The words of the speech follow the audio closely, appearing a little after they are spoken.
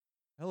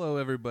Hello,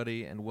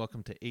 everybody, and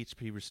welcome to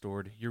HP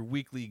Restored, your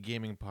weekly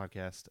gaming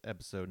podcast,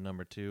 episode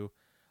number 2.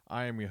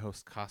 I am your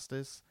host,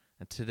 Costas,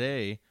 and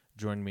today,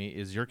 joining me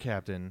is your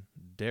captain,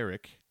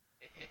 Derek,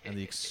 and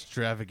the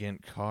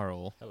extravagant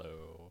Carl.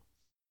 Hello.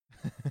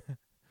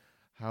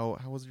 How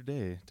was your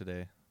day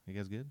today? You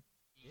guys good?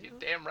 You're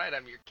damn right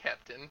I'm your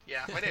captain.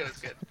 Yeah, my day was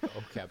good.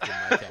 Oh, Captain,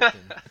 my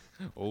Captain.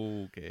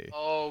 Okay.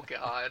 Oh,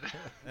 God.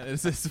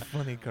 It's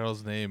funny,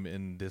 Carl's name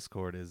in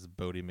Discord is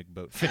Bodie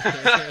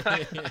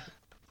McBoatface,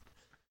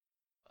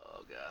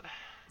 Oh, God.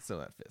 so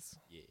that fits.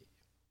 Yeah.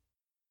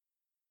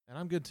 And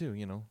I'm good too,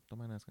 don't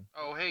mind asking.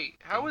 Oh, hey,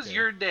 how was Okay.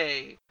 your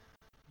day?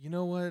 You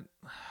know what?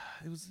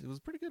 It was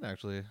pretty good,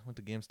 actually. Went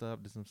to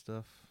GameStop, did some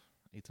stuff,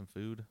 ate some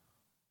food.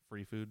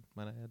 Free food,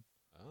 might I add.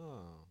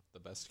 Oh, the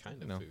best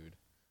kind of No. food.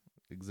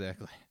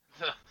 Exactly.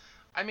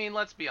 I mean,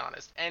 let's be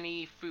honest.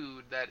 Any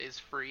food that is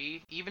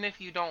free, even if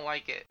you don't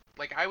like it,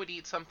 like I would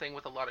eat something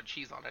with a lot of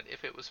cheese on it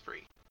if it was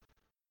free.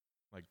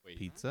 Like Wait.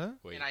 pizza?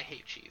 Wait, And I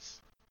hate cheese.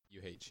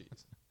 you hate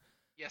cheese.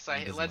 Yes, He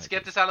doesn't let's like get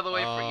cheese. this out of the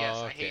way. Yes,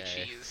 I hate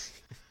Okay.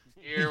 cheese.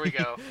 Here we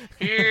go.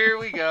 Here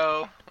we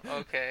go.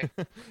 Okay.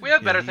 We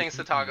have better he- things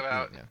to he- talk he-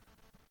 about. Yeah.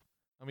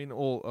 I mean,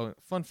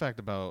 fun fact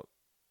about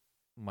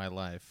my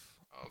life.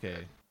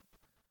 Okay.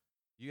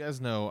 You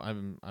guys know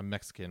I'm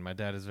Mexican. My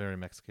dad is very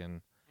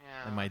Mexican.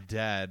 Yeah. And my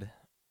dad,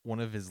 one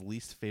of his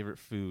least favorite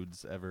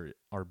foods ever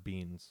are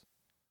beans.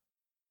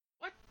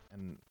 What?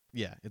 And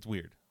yeah, it's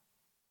weird.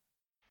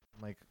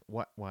 I'm like,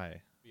 what?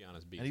 Why? Be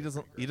honest, And he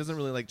doesn't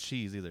really like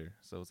cheese either.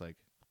 So it's like,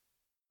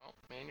 Oh,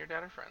 me and your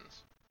dad are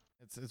friends.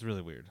 it's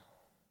really weird.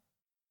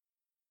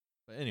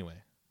 But anyway,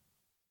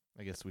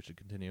 I guess we should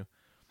continue.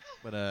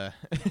 But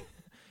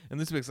in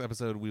this week's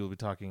episode, we will be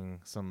talking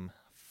some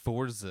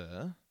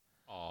Forza,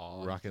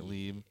 Oh, Rocket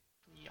League,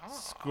 Yeah.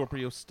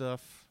 Scorpio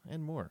stuff,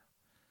 and more.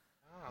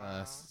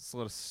 Ah. So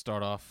let us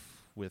start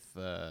off with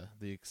the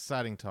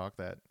exciting talk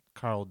that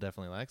Carl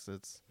definitely likes.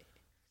 It's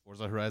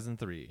Forza Horizon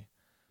 3.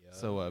 Yeah.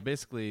 So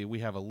basically, we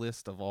have a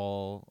list of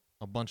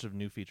a bunch of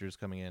new features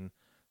coming in.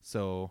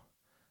 So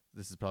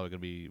this is probably going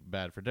to be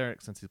bad for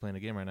Derek since he's playing a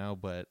game right now,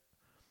 but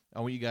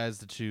I want you guys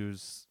to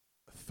choose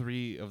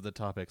 3 of the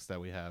topics that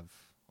we have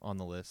on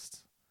the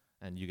list,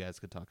 and you guys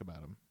could talk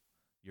about them.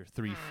 Your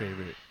 3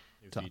 favorite.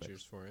 new topics.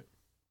 features for it.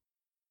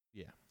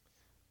 Yeah.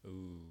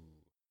 Ooh.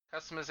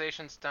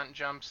 Customization, stunt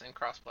jumps, and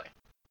crossplay.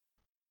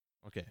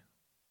 Okay.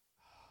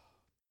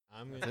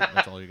 I'm That's, gonna. it?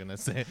 That's all you're going to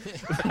say.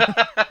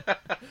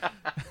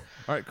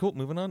 All right, cool.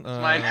 Moving on.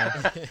 Mine.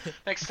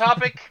 Next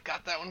topic,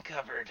 got that one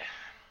covered.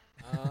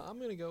 I'm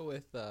gonna go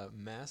with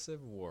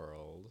Massive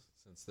World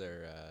since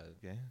they're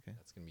Okay.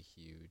 that's gonna be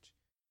huge.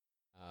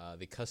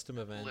 The custom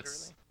events.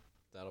 Literally.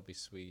 That'll be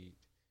sweet.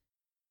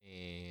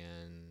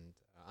 And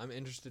I'm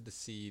interested to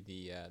see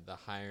the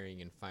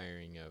hiring and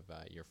firing of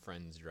your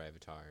friends'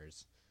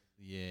 drivatars.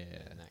 Yeah.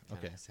 And that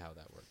kind Okay. of how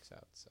that works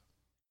out. So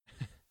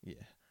Yeah.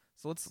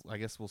 So I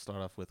guess we'll start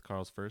off with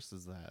Carl's first.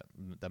 Is that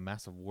the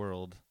Massive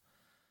World?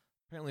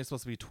 Apparently, it's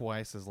supposed to be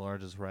twice as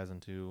large as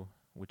Horizon 2,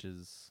 which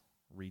is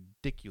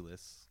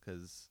ridiculous.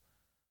 Because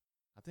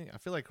I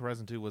feel like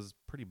Horizon 2 was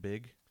pretty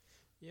big,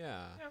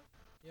 yeah,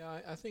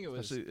 I think it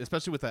was.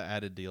 especially with that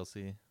added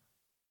DLC.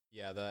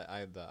 Yeah,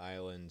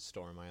 the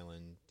Storm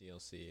Island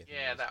DLC. I think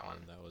Yeah, that fun.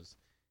 one. That was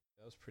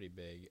pretty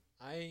big.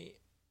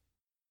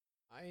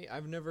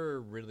 I've never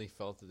really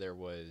felt that there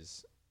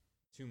was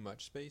too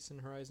much space in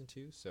Horizon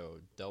 2, so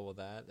double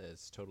that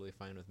is totally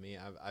fine with me.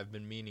 I've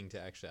been meaning to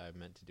actually. I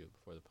meant to do it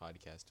before the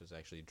podcast was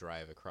actually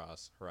drive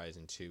across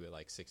Horizon 2 at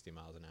like 60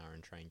 miles an hour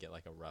and try and get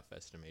like a rough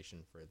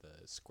estimation for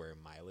the square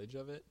mileage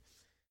of it,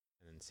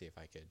 and then see if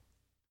I could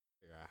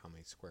figure out how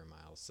many square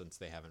miles, since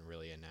they haven't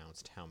really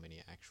announced how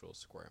many actual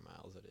square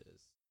miles it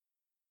is.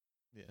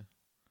 Yeah.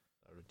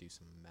 I would do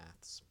some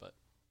maths, but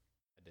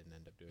I didn't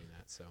end up doing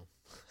that, so.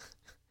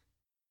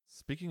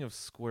 Speaking of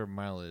square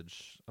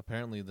mileage,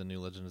 apparently the new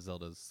Legend of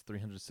Zelda is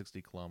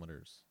 360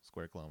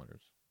 square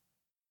kilometers.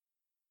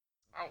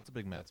 Oh, That's a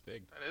big map. That's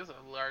big. that is a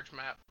large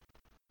map.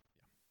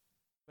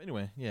 But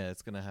anyway, yeah,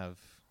 it's gonna have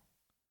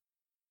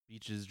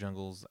beaches,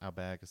 jungles,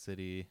 outback, a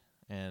city,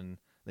 and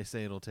they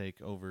say it'll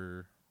take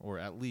over or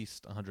at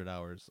least 100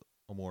 hours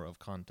or more of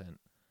content,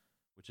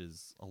 which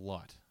is a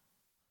lot.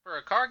 For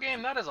a car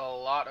game, that is a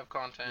lot of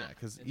content. Yeah,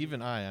 because And-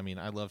 even I mean,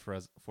 I love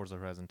Forza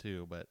Horizon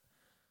 2, but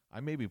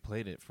I maybe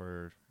played it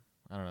for,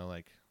 I don't know,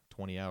 like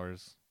 20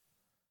 hours.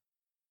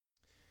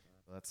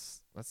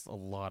 That's a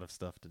lot of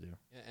stuff to do.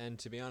 And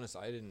to be honest,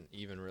 I didn't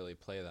even really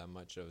play that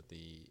much of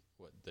the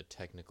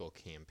technical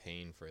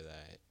campaign for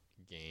that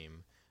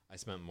game. I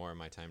spent more of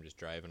my time just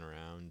driving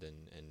around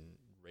and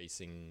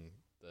racing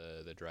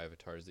the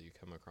drivatars that you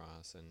come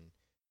across and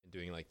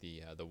doing like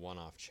the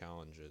one-off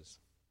challenges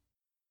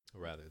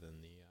rather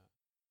than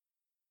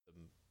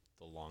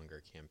the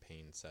longer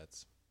campaign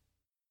sets.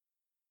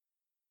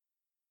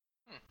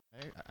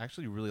 I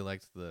actually really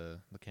liked the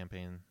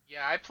campaign.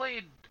 Yeah, I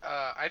played.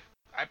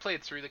 I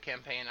played through the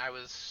campaign. I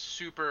was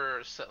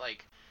super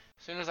like,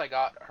 as soon as I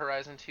got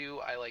Horizon 2,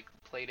 I like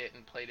played it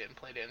and played it and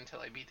played it until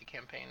I beat the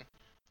campaign.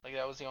 Like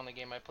that was the only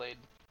game I played.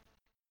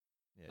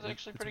 Yeah, It was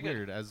actually it's pretty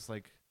weird good.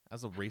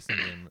 as a racing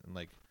game, and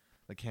like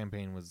the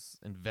campaign was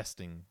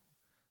investing,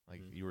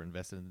 like Mhm. you were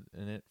invested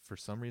in it for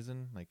some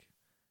reason, like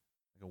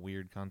a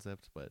weird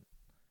concept, but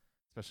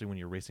especially when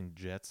you're racing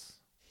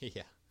jets.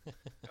 Yeah.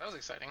 That was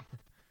exciting.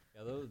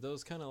 Yeah,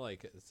 those kind of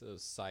like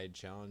those side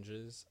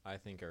challenges, I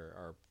think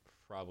are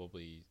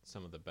probably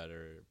some of the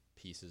better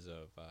pieces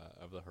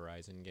of the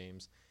Horizon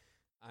games.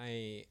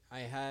 I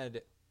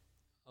had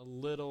a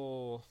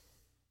little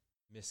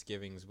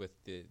misgivings with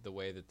the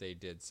way that they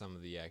did some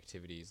of the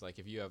activities. Like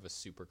if you have a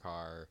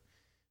supercar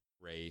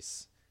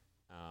race,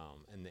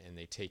 and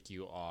they take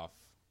you off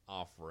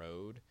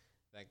road,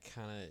 that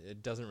kind of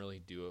it doesn't really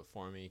do it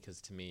for me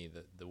because to me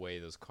the way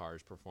those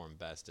cars perform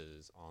best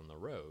is on the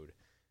road.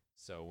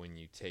 So when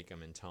you take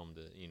them and tell them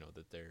to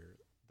that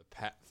the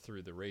path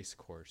through the race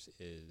course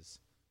is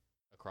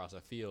across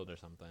a field or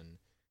something,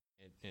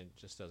 it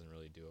just doesn't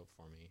really do it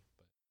for me.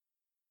 But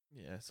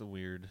Yeah, it's a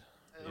weird,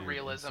 A weird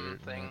realism insert in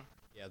that. thing.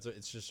 yeah,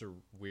 it's just a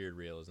weird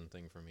realism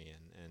thing for me,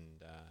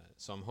 and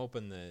so I'm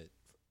hoping that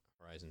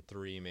Horizon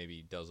 3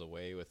 maybe does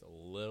away with a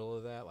little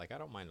of that. Like I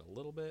don't mind a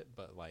little bit,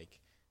 but like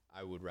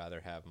I would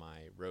rather have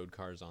my road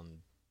cars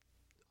on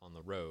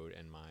the road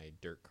and my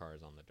dirt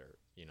cars on the dirt.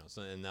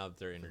 So and now that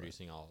they're Right.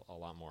 introducing a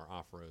lot more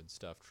off-road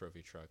stuff,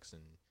 trophy trucks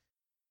and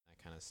that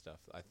kind of stuff,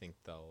 I think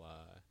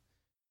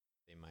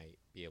they might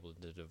be able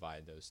to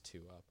divide those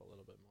two up a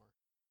little bit more.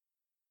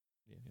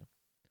 Yeah, yeah.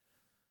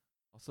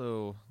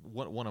 Also,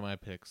 one of my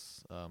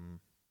picks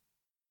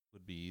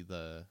would be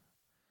the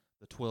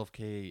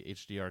 12K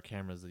HDR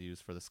cameras they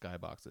use for the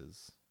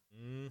skyboxes,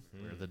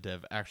 where the Mm-hmm.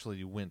 dev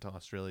actually went to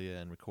Australia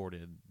and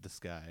recorded the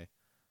sky.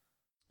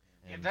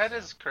 Yeah, And that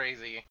is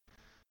crazy.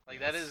 Like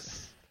yeah, that it's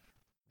is.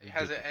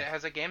 ridiculous.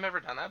 Has a game ever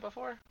done that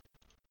before?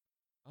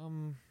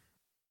 Um,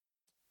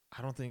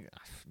 I don't think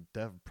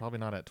dev probably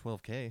not at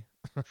 12K.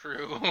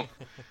 True.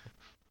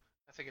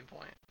 That's a good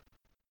point.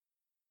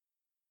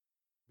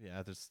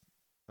 Yeah,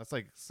 that's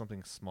like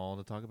something small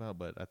to talk about,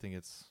 but I think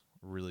it's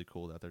really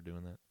cool that they're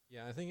doing that.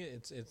 Yeah, I think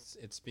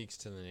it speaks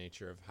to the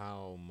nature of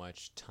how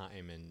much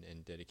time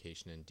and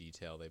dedication and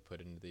detail they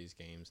put into these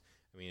games.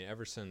 I mean,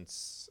 ever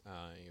since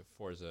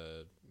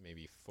Forza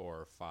maybe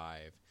 4 or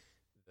 5,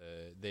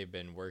 they've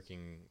been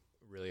working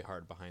really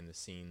hard behind the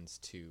scenes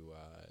to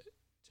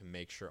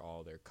make sure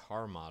all their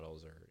car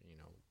models are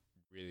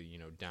really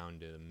down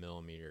to the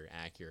millimeter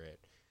accurate.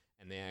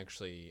 And they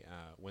actually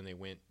when they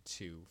went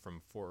to from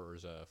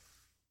Forza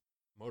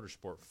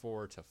Motorsport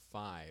 4 to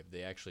 5,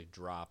 they actually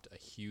dropped a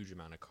huge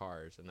amount of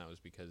cars, and that was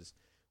because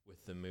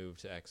with the move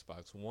to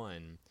Xbox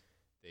One,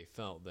 they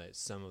felt that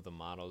some of the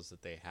models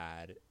that they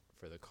had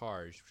for the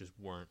cars just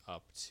weren't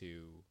up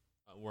to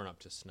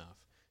snuff.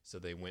 So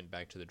they went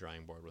back to the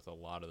drawing board with a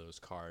lot of those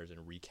cars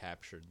and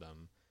recaptured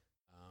them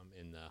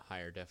in the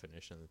higher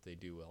definition that they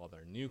do all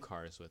their new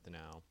cars with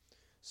now.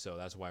 So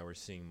that's why we're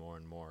seeing more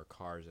and more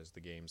cars as the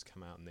games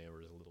come out, and there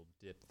was a little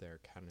dip there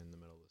kind of in the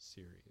middle of the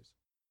series.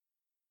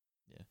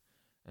 Yeah,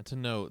 and to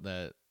note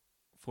that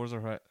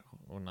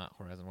not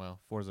Horizon, well,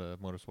 Forza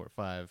Motorsport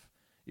 5,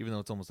 even though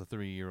it's almost a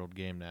 3-year-old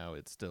game now,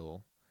 it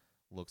still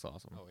looks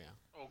awesome. Oh yeah.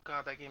 Oh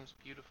god, that game's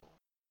beautiful.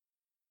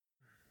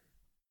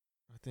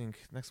 I think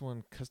next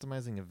one,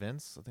 customizing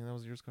events. I think that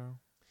was yours, Carl.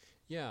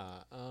 Yeah,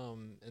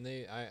 and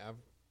I've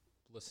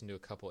listened to a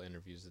couple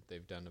interviews that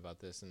they've done about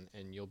this,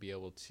 and you'll be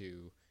able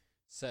to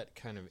set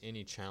kind of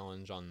any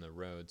challenge on the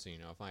road. So,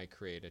 if I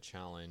create a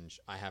challenge,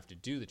 I have to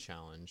do the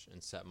challenge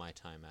and set my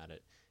time at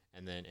it.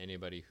 And then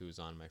anybody who's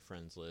on my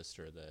friends list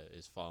or that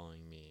is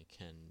following me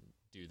can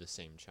do the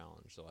same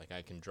challenge. So, like,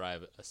 I can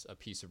drive a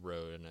piece of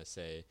road and I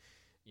say,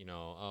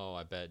 oh,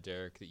 I bet,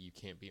 Derek, that you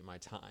can't beat my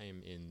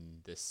time in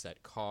this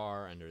set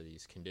car under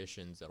these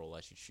conditions. That'll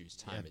let you choose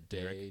time of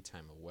day, Derek.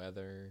 time of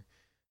weather.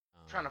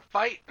 Trying to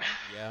fight.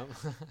 Yeah.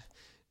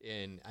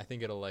 And I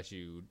think it'll let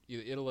you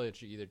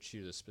either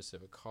choose a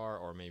specific car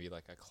or maybe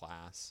like a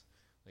class.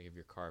 Like if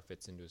your car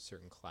fits into a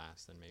certain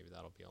class, then maybe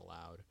that'll be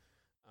allowed.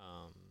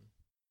 Um,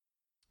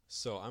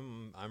 so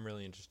I'm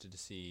really interested to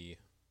see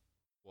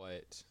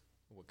what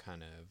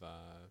kind of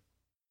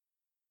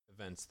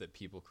events that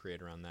people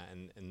create around that,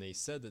 and they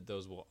said that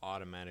those will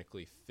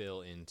automatically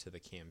fill into the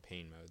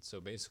campaign mode. So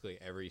basically,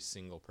 every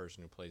single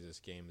person who plays this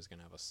game is going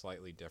to have a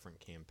slightly different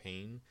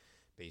campaign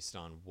based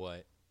on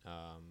what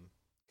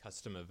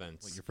custom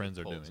events What your friends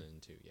it are pulls doing.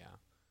 into. Yeah.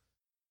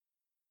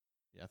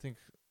 Yeah, I think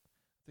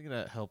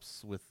that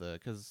helps with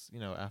because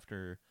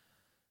after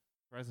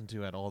Horizon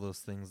 2 had all those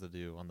things to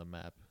do on the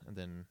map, and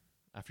then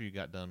after you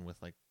got done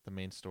with like the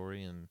main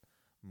story and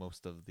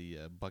most of the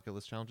bucket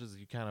list challenges,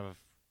 you kind of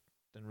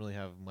didn't really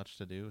have much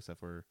to do except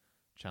for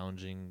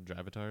challenging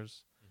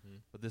drivatars. Mm-hmm.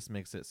 But this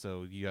makes it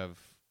so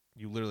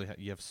you literally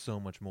you have so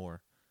much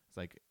more. It's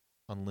like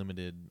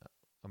unlimited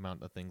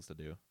amount of things to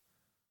do,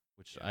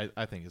 which Yeah.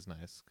 I think is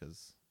nice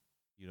because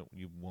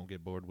you won't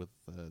get bored with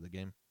the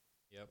game.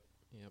 Yep.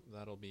 Yep.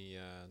 That'll be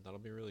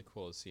really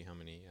cool to see how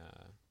many.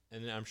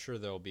 And I'm sure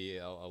there'll be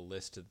a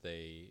list that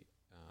they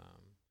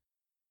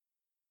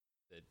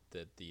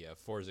that the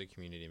Forza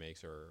community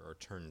makes or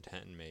Turn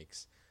 10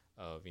 makes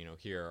of,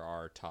 here are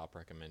our top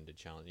recommended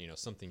challenge,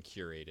 something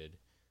curated.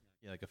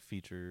 Yeah, like a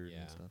feature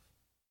Yeah. and stuff.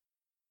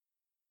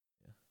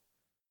 Yeah.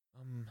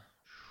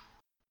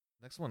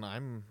 Next one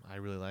I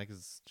really like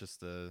is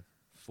just a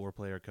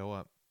 4-player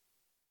co-op.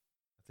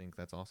 I think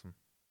that's awesome.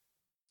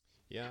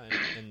 Yeah,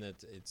 and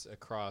that it's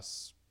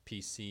across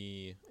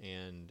PC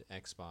and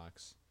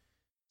Xbox.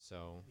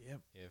 So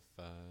Yep. if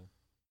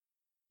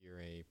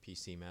you're a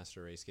PC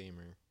Master Race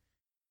gamer,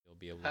 you'll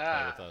be able to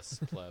play with us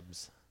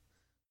plebs.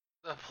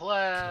 The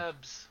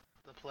plebs.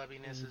 The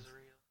plebbiness is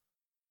real.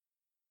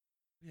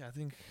 Yeah, I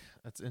think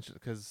that's interesting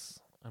because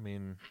I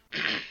mean,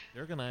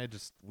 Derek and I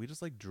we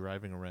just like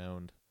driving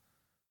around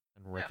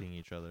and wrecking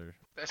each other.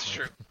 That's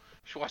true. You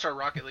should watch our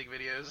Rocket League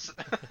videos.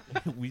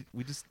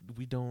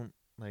 we don't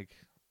like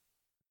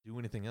do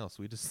anything else.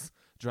 We just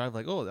drive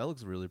like, oh, that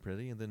looks really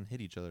pretty, and then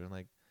hit each other. And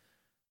like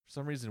for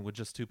some reason, with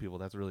just 2 people,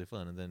 that's really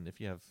fun. And then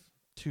if you have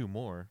 2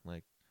 more,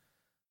 like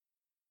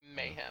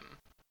mayhem.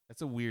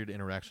 That's a weird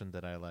interaction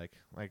that I like.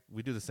 Like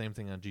we do the same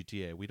thing on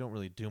GTA. We don't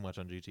really do much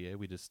on GTA.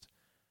 We just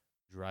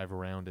drive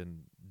around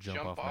and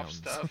jump off mountains.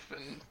 Stuff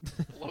and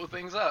blow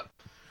things up.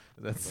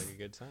 That's like a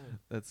good time.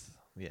 That's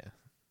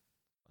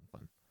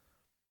fun.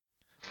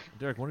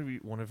 Derek,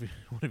 one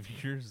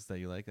of yours that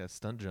you like,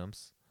 stunt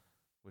jumps,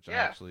 which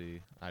I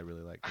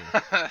really like too.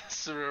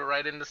 So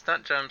right into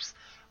stunt jumps.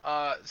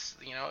 I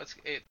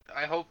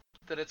hope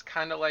that it's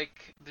kind of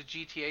like the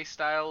GTA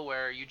style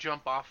where you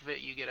jump off of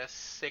it, you get a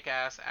sick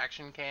ass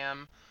action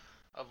cam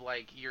of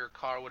like your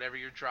car, whatever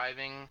you're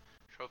driving,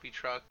 trophy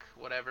truck,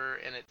 whatever,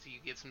 and you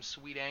get some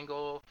sweet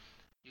angle.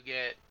 You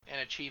get an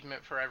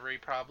achievement for every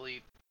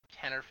probably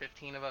 10 or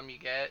 15 of them you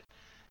get,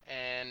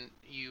 and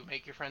you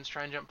make your friends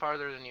try and jump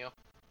farther than you.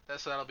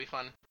 That'll be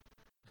fun.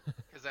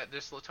 Because that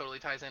just totally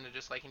ties into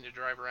just liking to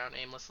drive around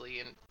aimlessly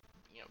and,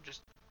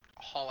 just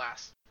haul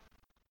ass.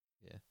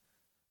 Yeah.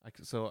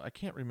 So I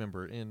can't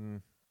remember,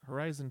 in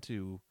Horizon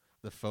 2,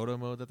 the photo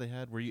mode that they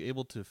had, were you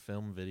able to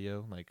film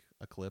video, like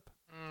a clip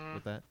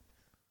with that?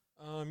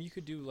 You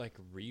could do like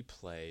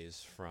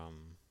replays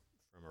from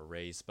a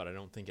race, but I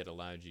don't think it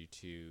allowed you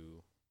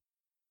to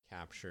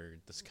capture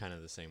this kind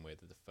of the same way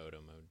that the photo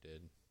mode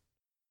did.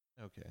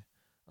 Okay.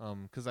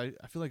 Because I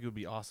feel like it would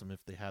be awesome if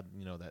they had,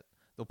 that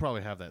they'll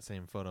probably have that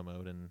same photo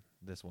mode in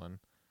this one.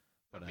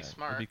 But That'd be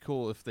smart. It'd be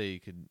cool if you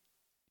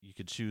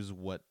could choose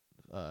what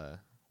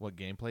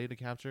gameplay to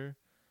capture,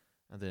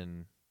 and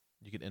then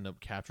you could end up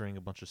capturing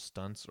a bunch of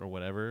stunts or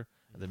whatever,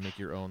 and then make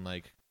your own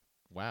like,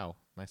 wow,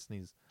 nice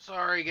sneeze.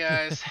 Sorry,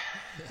 guys.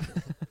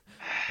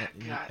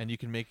 and you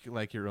can make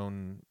like your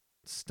own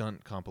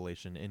stunt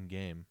compilation in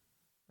game,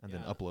 and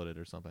then upload it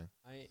or something.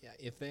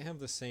 If they have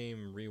the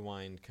same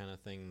rewind kind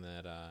of thing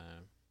that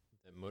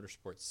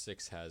Motorsport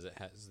 6 has, it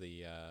has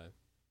the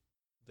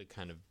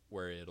kind of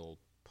where it'll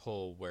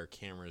pull where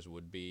cameras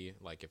would be,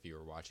 like if you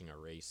were watching a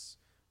race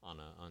on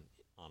a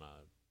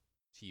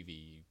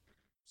TV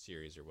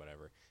series or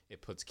whatever.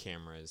 It puts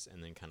cameras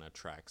and then kind of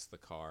tracks the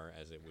car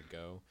as it would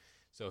go.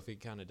 So if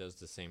it kind of does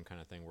the same kind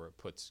of thing where it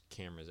puts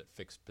cameras at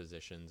fixed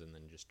positions and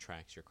then just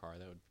tracks your car,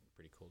 that would be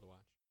pretty cool to watch.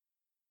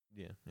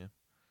 Yeah.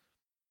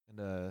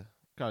 And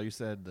Kyle, you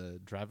said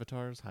the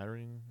Drivatars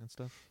hiring and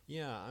stuff.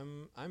 Yeah,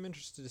 I'm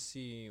interested to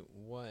see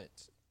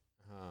what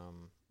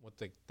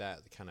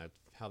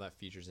how that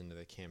features into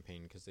the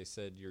campaign, because they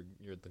said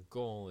the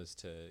goal is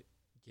to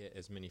get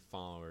as many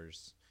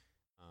followers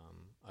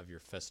of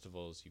your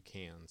festival as you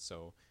can.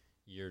 So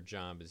your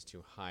job is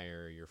to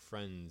hire your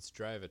friends'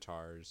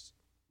 Drivatars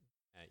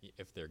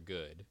if they're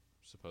good,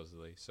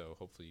 supposedly. So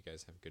hopefully you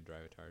guys have good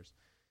Drivatars,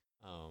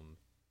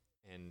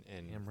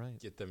 and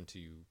get them to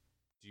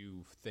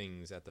do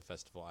things at the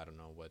festival. I don't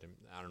know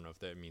if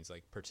that means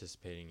like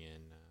participating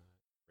in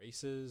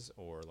races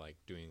or like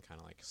doing kind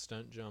of like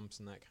stunt jumps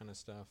and that kind of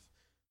stuff.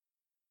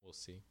 We'll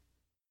see.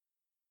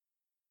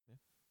 Yeah.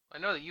 I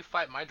know that you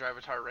fight my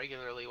Drivatar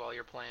regularly while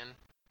you're playing.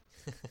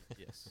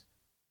 Yes.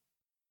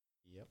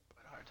 Yep.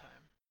 But a hard time.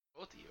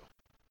 Both of you.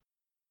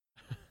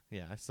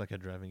 Yeah, I suck at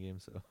driving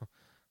games, so.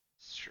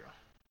 It's true.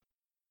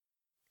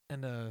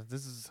 And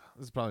this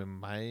is probably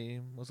my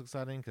most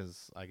exciting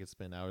because I could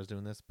spend hours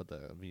doing this. But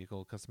the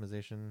vehicle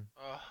customization,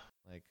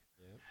 yep.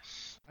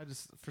 I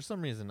just for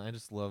some reason I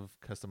just love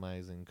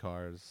customizing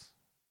cars,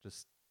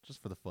 just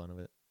for the fun of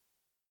it.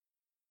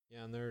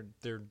 Yeah, and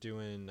they're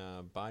doing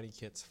body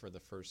kits for the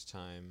first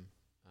time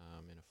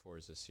in a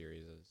Forza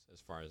series,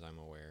 as far as I'm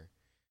aware.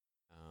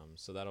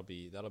 So that'll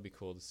be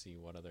cool to see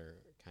what other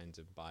kinds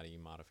of body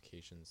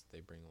modifications they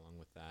bring along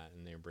with that,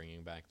 and they're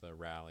bringing back the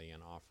rally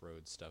and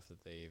off-road stuff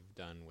that they've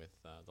done with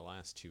the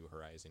last 2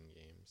 Horizon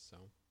games. So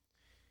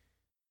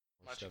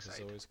more stuff is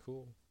always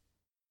cool.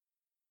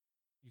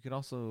 You could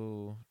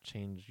also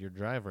change your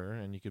driver,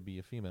 and you could be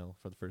a female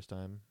for the first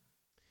time.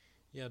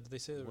 Yeah, did they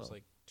say there was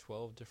like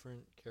 12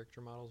 different character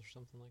models or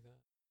something like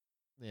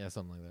that? Yeah,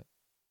 something like that.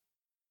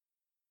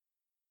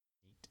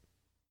 Neat.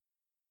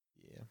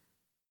 Yeah.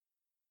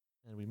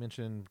 And we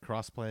mentioned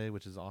crossplay,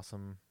 which is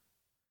awesome.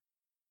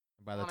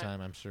 By the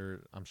time I'm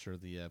sure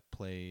the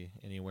play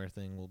anywhere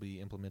thing will be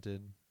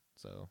implemented.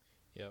 So.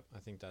 Yep, I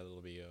think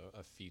that'll be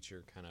a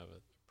feature kind of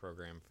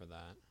program for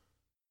that.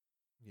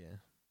 Yeah.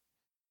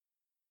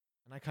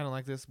 And I kind of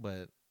like this,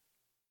 but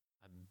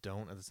I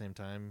don't at the same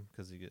time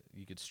because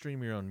you could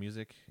stream your own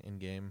music in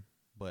game,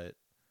 but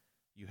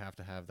you have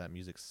to have that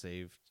music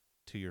saved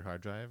to your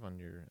hard drive on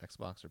your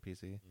Xbox or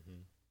PC.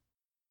 Mm-hmm.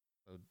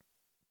 So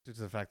due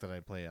to the fact that I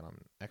play it on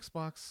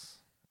Xbox,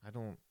 I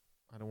don't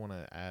want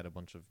to add a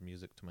bunch of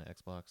music to my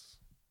Xbox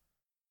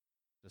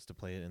just to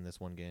play it in this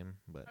one game.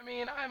 But I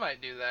mean, I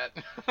might do that.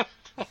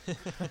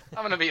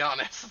 I'm gonna be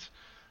honest.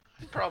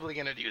 I'm probably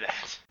gonna do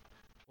that.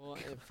 Well,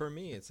 for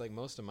me, it's like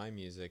most of my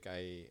music,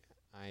 I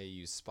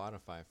use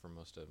Spotify for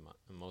most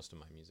of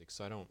my music,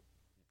 so I don't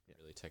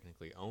really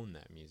technically own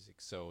that music.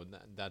 So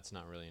that's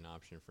not really an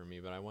option for me.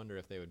 But I wonder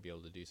if they would be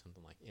able to do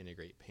something like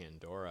integrate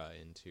Pandora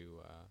into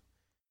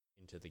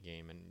the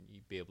game, and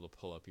you'd be able to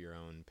pull up your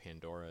own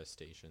Pandora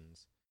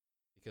stations.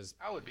 Because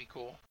That would be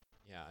cool.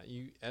 yeah,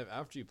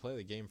 after you play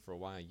the game for a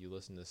while, you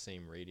listen to the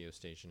same radio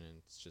station, and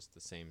it's just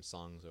the same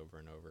songs over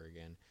and over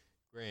again.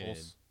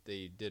 Granted,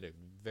 they did a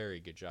very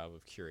good job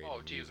of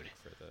curating music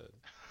for the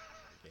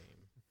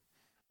game.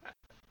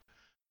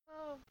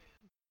 Oh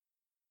man,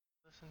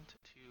 listened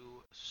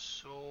to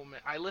so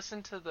many. I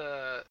listened to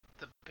the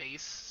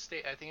base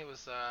state. I think it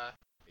was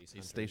Base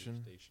Base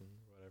Hunter Station?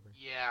 whatever.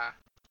 yeah,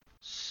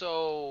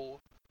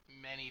 so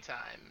many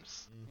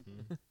times.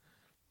 Mm-hmm.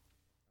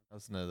 I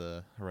listen to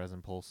the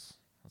Horizon Pulse.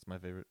 That's my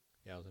favorite.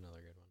 Yeah, that was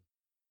another good one.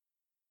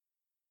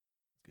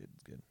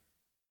 It's good.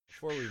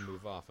 Before we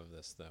move off of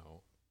this,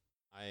 though,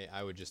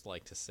 I would just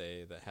like to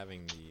say that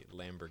having the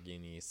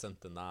Lamborghini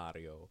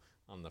Centenario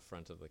on the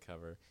front of the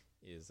cover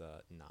is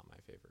not my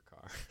favorite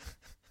car.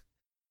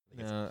 I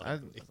think it's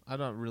ugly. I'm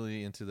not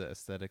really into the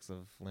aesthetics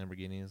of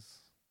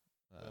Lamborghinis.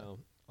 Well,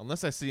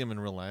 Unless I see them in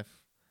real life,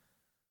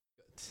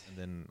 and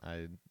then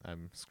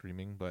I'm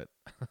screaming. But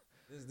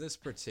this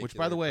particular which,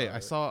 by the way,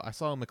 car, I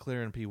saw a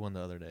McLaren P1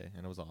 the other day,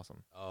 and it was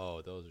awesome.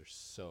 Oh, those are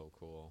so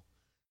cool.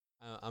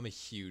 I'm a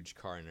huge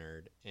car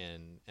nerd,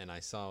 and I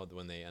saw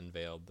when they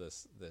unveiled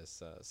this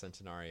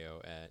Centenario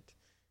at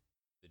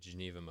the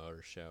Geneva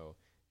Motor Show,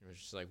 and it was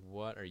just like,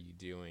 what are you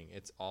doing?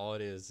 It's all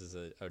it is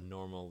a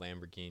normal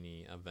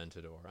Lamborghini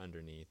Aventador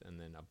underneath, and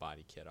then a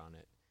body kit on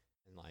it,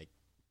 and like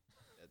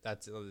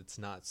it's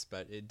not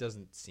it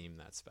doesn't seem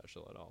that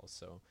special at all.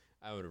 So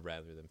I would have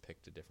rather them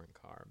picked a different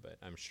car, but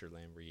I'm sure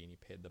Lamborghini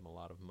paid them a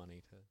lot of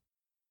money to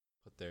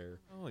put their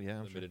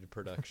limited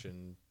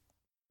production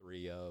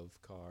 3 of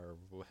car,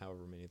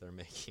 however many they're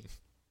making.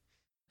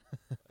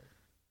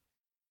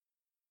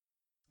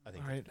 I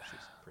think All right. it's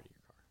a prettier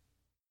car.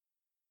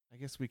 I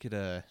guess we could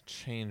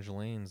change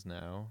lanes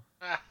now.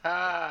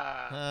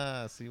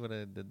 See what I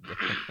did there.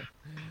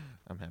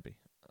 I'm happy.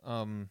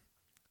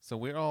 So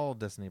we're all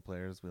Destiny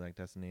players. We like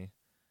Destiny,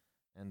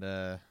 and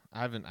I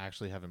haven't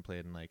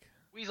played in like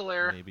Weasel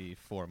error. maybe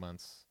 4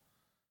 months,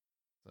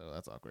 so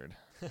that's awkward.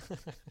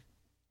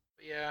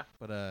 Yeah.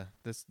 But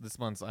this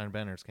month's Iron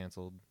Banner's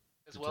canceled.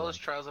 As well as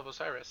Trials of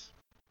Osiris.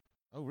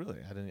 Oh really?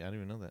 I didn't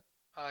even know that.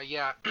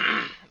 Yeah.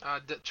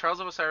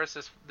 Trials of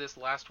Osiris this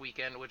last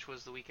weekend, which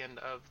was the weekend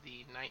of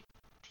the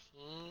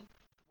 19th,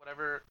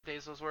 whatever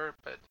days those were,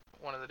 but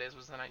one of the days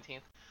was the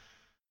 19th.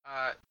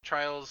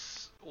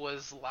 Trials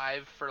was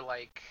live for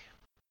like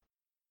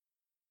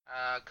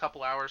a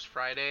couple hours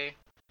Friday,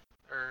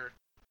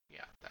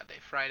 that day,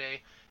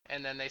 Friday,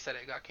 and then they said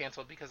it got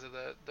canceled because of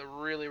the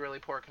really, really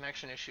poor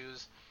connection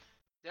issues.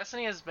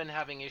 Destiny has been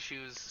having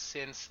issues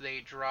since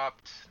they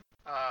dropped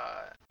the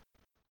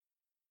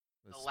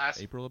last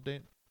April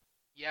update.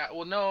 Yeah,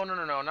 well, no,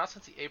 not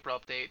since the April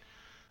update.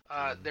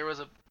 There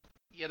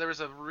was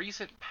a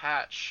recent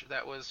patch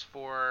that was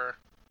for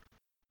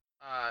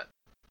a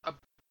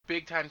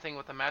big time thing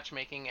with the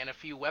matchmaking and a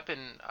few weapon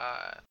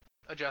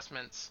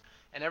adjustments,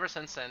 and ever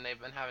since then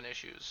they've been having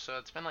issues. So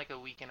it's been like a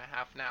week and a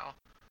half now.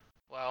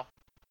 Well,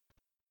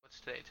 what's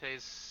today?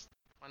 Today's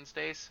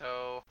Wednesday,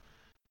 so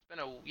it's been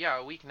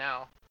a week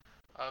now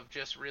of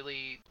just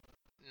really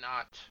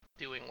not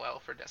doing well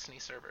for Destiny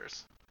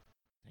servers.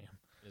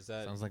 Damn.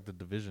 Sounds like the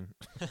Division.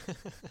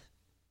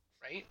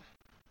 Right?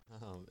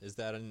 Is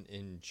that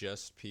in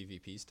just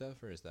PvP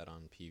stuff, or is that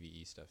on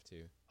PvE stuff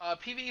too?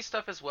 PvE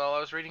stuff as well. I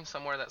was reading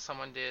somewhere that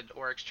someone did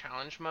Oryx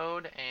challenge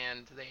mode,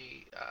 and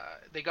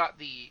they got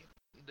the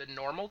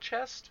normal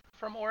chest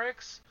from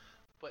Oryx,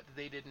 but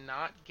they did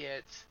not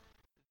get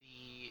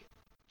the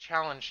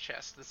challenge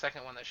chest, the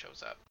second one that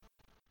shows up.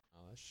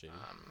 Oh, that's shitty.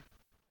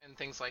 And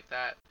things like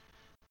that.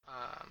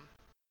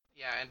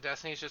 Yeah, and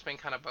Destiny's just been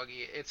kind of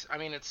buggy. It's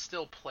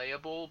still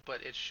playable,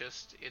 but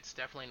it's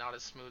definitely not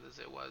as smooth as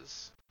it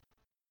was.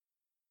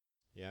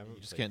 Yeah, you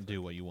just can't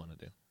do what you want to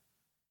do.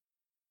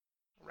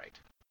 Right.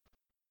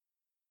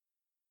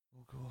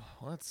 Oh, cool.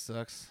 Well, that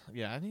sucks.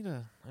 Yeah, I need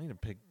to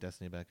pick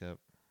Destiny back up,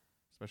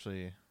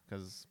 especially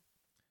because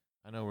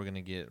I know we're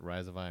gonna get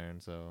Rise of Iron.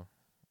 So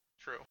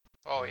true.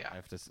 Oh yeah.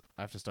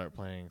 I have to start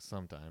playing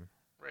sometime.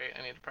 Right.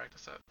 I need to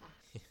practice that.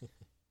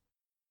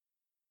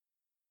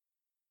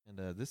 And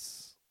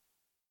this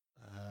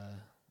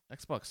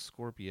Xbox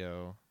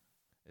Scorpio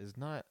is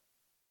not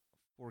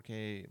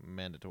 4K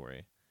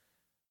mandatory,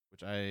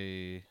 which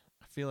I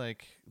feel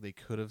like they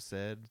could have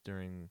said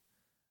during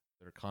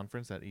their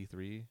conference at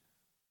E3.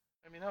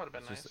 I mean, that would have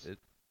been It's nice. just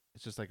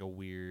it's just like a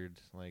weird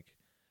like,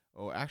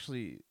 oh,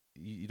 actually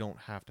you don't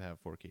have to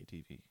have 4K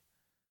TV.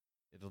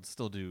 It'll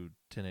still do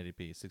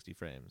 1080p 60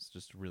 frames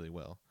just really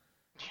well.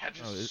 Yeah,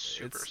 just Oh,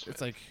 super smooth.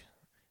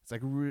 it's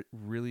like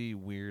really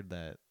weird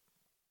that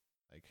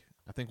like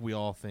I think we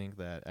all think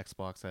that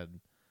Xbox had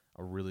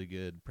a really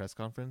good press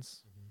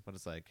conference, but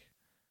it's like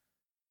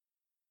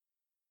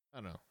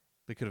I don't know.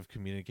 They could have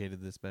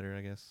communicated this better,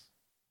 I guess.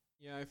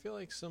 Yeah, I feel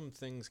like some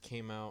things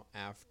came out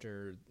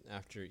after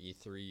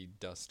E3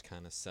 dust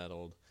kind of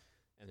settled,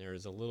 and there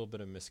was a little bit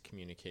of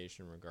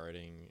miscommunication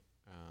regarding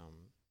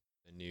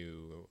the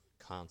new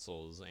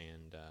consoles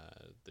and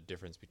the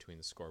difference between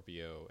the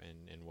Scorpio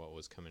and what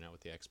was coming out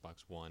with the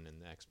Xbox One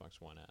and the Xbox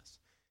One S.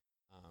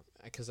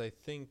 Because I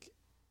think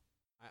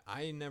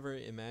I never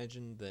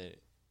imagined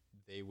that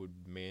they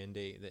would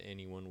mandate that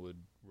anyone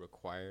would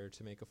require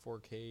to make a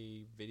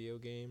 4K video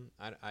game.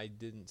 I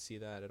didn't see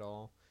that at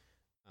all.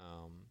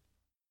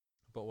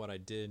 But what I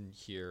did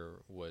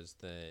hear was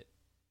that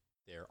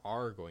there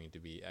are going to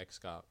be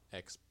Xbox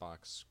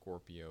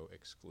Scorpio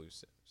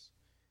exclusives,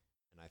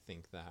 and I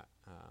think that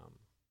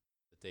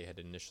that they had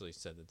initially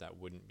said that that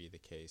wouldn't be the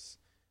case,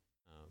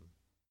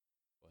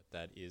 but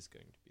that is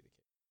going to be the case.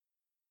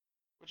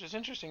 Which is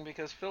interesting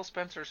because Phil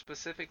Spencer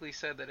specifically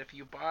said that if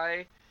you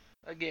buy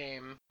a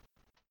game,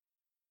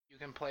 you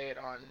can play it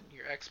on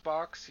your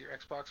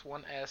Xbox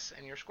One S,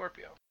 and your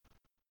Scorpio.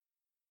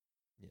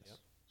 Yes. Yep.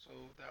 So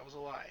that was a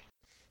lie.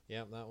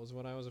 Yeah, that was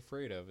what I was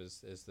afraid of.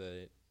 Is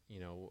that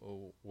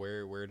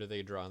where do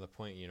they draw the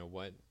point?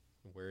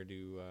 Where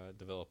do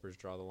developers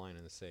draw the line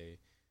and say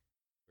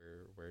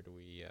where do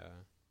we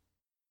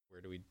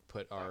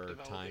put Stop our time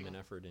developing. and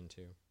effort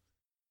into?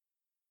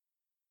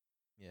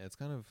 Yeah, it's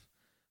a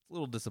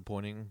little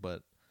disappointing,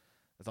 but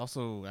it's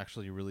also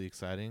actually really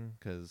exciting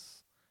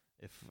because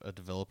if a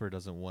developer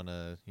doesn't want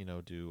to,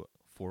 do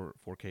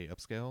 4K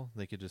upscale,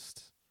 they could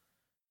just,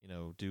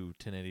 do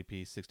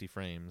 1080p 60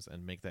 frames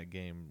and make that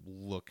game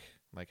look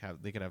like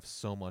they could have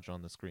so much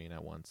on the screen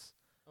at once.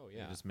 Oh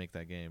yeah, Just make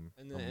that game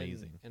and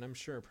amazing. And I'm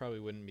sure it probably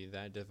wouldn't be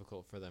that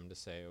difficult for them to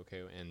say,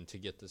 okay, and to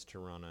get this to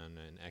run on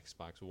an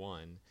Xbox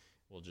One,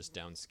 we'll just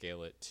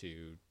downscale it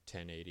to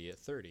 1080 at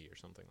 30 or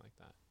something like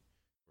that,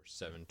 or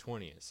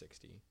 720 at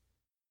 60.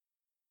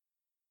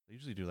 They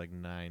usually do like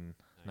 900.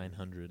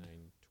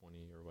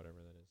 920 or whatever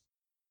that is.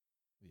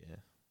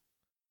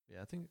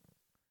 Yeah, I think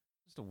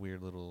just a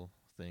weird little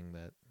thing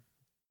that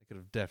they could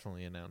have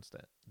definitely announced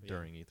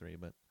during E3,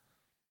 but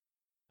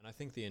And I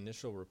think the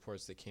initial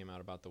reports that came out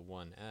about the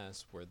One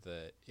S were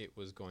that it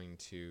wasn't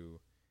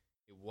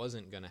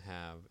going to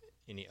have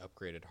any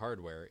upgraded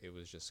hardware. It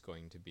was just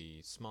going to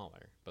be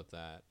smaller. But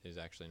that is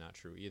actually not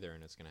true either,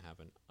 and it's going to have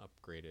an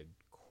upgraded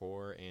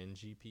core and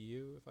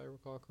GPU, if I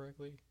recall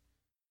correctly.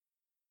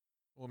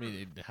 well, I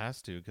mean, it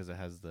has to because it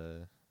has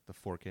the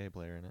 4K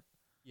player in it.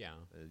 Yeah.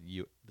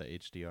 The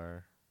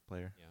HDR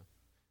player. Yeah.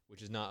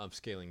 Which is not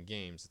upscaling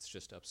games, it's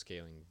just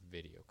upscaling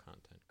video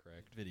content,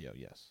 correct? Video,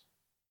 yes.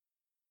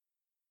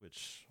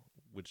 Which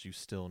you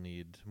still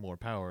need more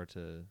power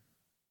to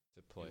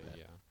Play, that.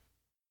 yeah.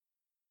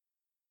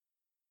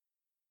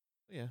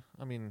 Yeah,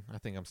 I mean, I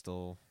think I'm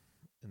still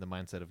in the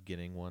mindset of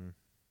getting one.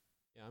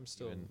 Yeah, I'm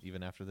still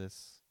even after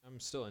this. I'm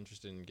still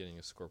interested in getting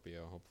a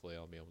Scorpio. Hopefully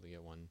I'll be able to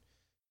get one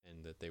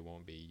and that they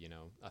won't be,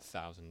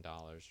 $1,000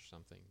 or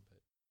something, but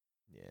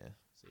Yeah.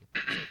 see.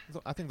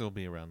 So I think they'll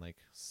be around like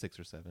 6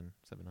 or 700.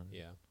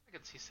 Yeah. I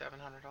could see $700.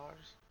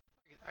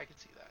 I could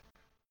see that.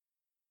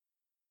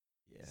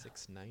 Yeah.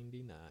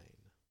 $699.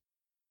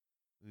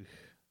 Ugh.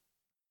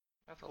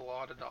 That's a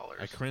lot of dollars.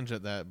 I cringe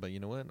at that, but you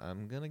know what?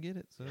 I'm gonna get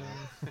it. So.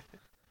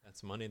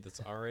 That's money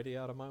that's already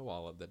out of my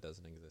wallet that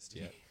doesn't exist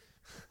yet.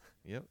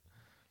 Yep.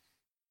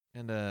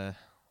 And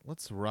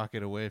let's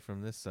rocket away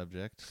from this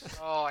subject.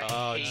 Oh,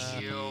 I hate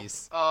jeez. you.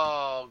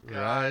 Oh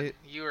god, Right?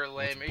 you are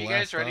lame. Let's Are you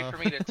guys blast ready off. for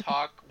me to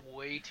talk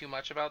way too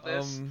much about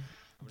this? I'm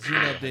just June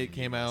gonna go ahead update and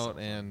came mute out,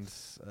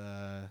 myself.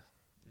 and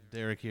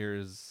Derek here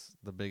is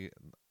the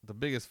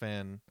biggest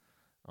fan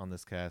on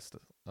this cast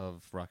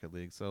of Rocket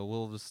League. So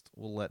we'll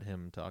let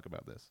him talk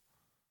about this.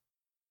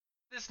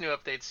 This new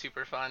update's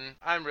super fun.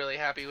 I'm really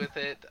happy with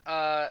it.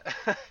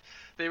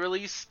 They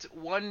released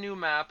one new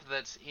map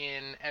that's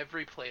in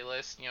every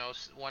playlist,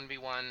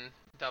 1v1,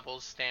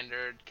 doubles,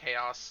 standard,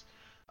 chaos.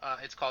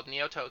 It's called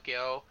Neo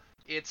Tokyo.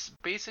 It's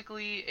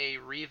basically a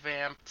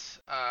revamped,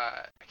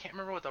 I can't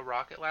remember what the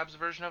Rocket Labs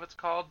version of it's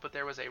called, but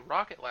there was a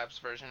Rocket Labs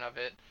version of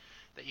it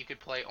that you could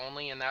play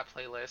only in that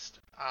playlist.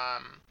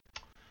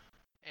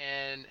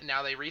 And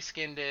now they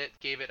reskinned it,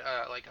 gave it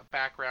like a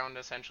background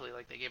essentially,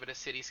 like they gave it a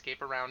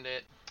cityscape around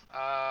it.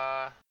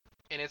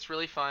 And it's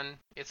really fun.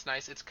 It's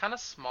nice. It's kind of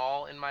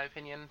small in my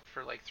opinion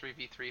for like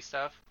 3v3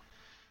 stuff,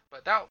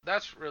 but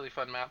that's really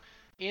fun map.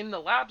 In the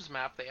labs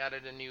map, they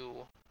added a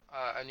new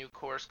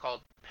course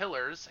called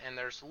Pillars, and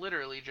there's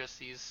literally just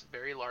these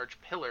very large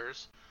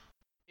pillars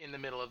in the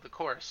middle of the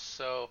course.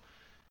 So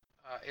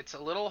it's a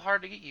little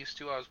hard to get used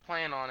to. I was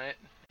playing on it,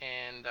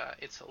 and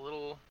it's a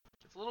little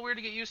It's a little weird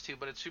to get used to,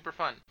 but it's super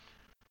fun.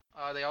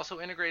 They also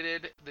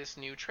integrated this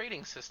new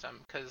trading system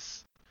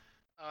because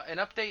an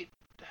update.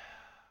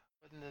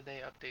 When did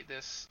they update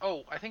this?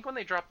 Oh, I think when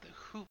they dropped the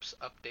Hoops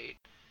update,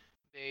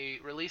 they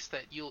released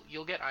that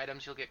you'll get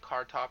items, you'll get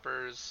car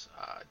toppers,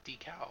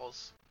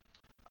 decals,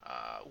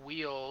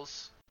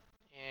 wheels,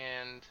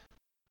 and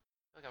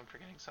I think I'm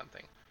forgetting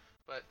something,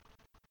 but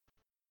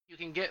you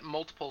can get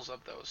multiples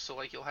of those. So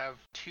like you'll have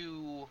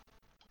two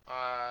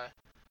uh,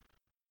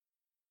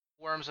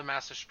 Worms of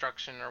Mass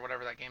Destruction or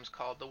whatever that game's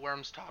called, the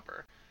Worms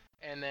topper,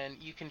 and then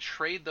you can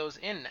trade those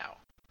in now.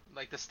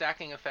 Like the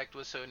stacking effect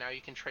was so now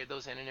you can trade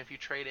those in, and if you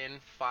trade in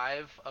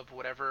 5 of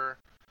whatever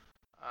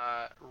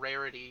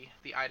rarity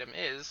the item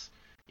is,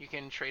 you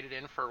can trade it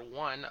in for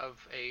 1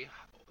 of a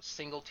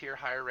single tier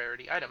higher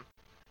rarity item.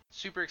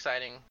 Super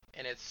exciting,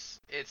 and it's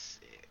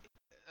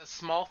a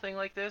small thing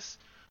like this,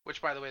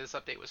 which by the way this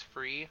update was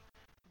free.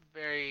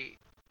 Very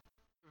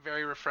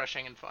very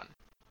refreshing and fun.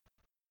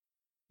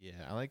 Yeah,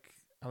 I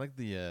like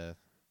the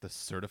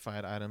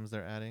certified items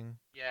they're adding,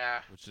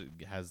 Yeah. which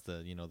has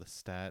the the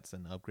stats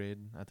and upgrade.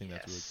 I think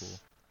that's really cool.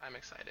 I'm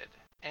excited.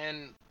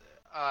 And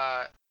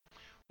uh,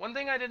 one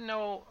thing I didn't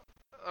know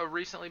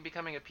recently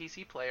becoming a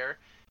PC player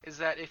is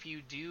that if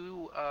you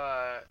do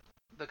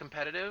the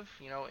competitive,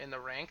 in the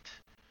ranked,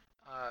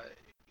 uh,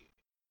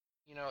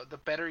 the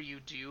better you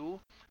do,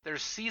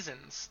 there's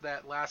seasons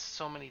that last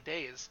so many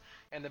days,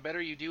 and the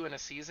better you do in a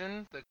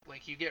season,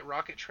 like you get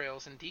rocket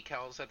trails and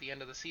decals at the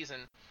end of the season,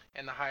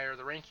 and the higher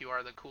the rank you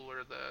are, the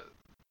cooler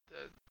the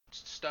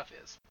stuff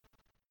is.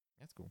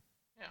 That's cool.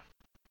 Yeah.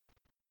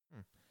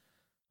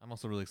 I'm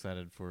also really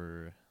excited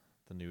for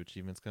the new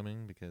achievements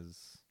coming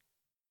because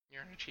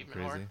You're an I'm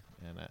achievement crazy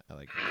whore. and I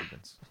like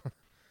achievements.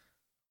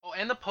 Oh,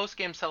 and the post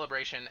game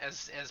celebration,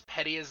 as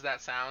petty as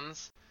that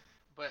sounds,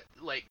 but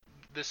like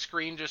the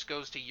screen just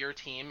goes to your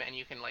team, and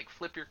you can like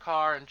flip your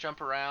car and jump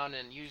around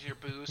and use your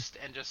boost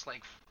and just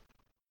like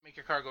make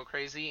your car go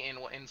crazy in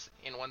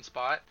one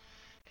spot.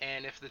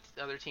 And if the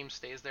other team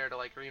stays there to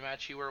like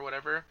rematch you or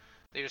whatever,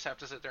 they just have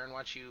to sit there and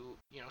watch you,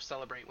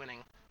 celebrate winning.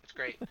 It's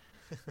great,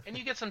 and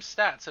you get some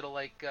stats. It'll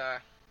like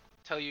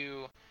tell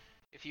you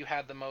if you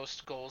had the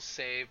most goals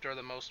saved or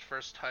the most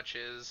first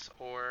touches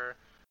or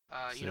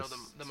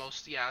the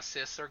most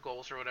assists or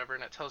goals or whatever,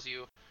 and it tells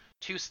you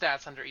 2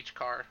 stats under each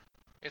car.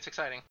 It's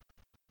exciting.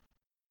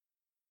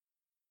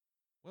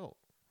 Well,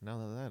 now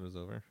that that is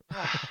over.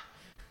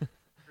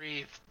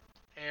 Breathe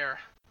air.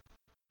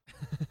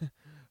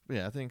 But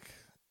yeah, I think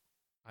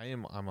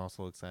I'm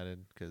also excited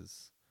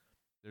because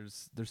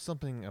there's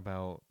something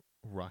about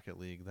Rocket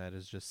League that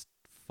is just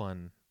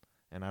fun,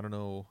 and I don't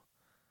know,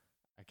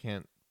 I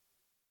can't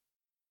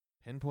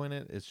pinpoint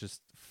it. It's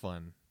just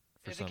fun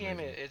for It's a some game.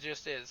 reason. It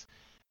just is.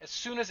 As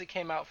soon as it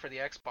came out for the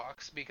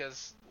Xbox,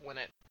 because when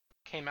it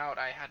came out,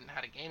 I hadn't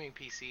had a gaming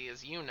PC,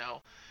 as you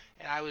know,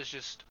 and I was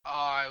just,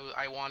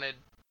 I wanted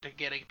to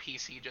get a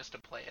PC just to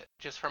play it,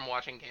 just from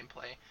watching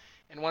gameplay.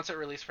 And once it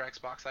released for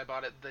Xbox, I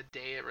bought it the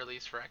day it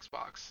released for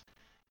Xbox,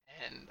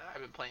 and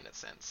I've been playing it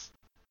since.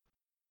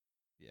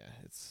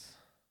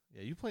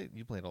 Yeah, you played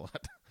a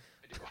lot.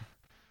 I do.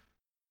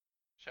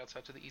 Shouts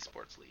out to the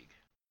Esports League.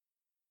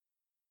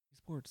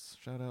 Esports,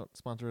 shout out,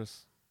 sponsor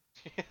us.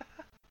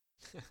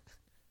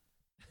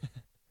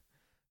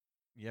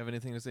 You have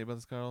anything to say about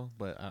this, Carl?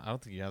 But I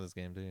don't think you have this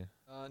game, do you?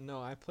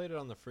 No, I played it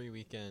on the free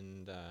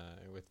weekend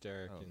with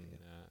Derek Oh, okay. and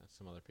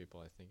some other people.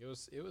 I think it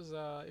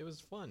was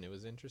fun. It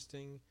was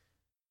interesting.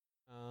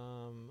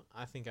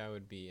 I think I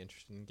would be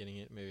interested in getting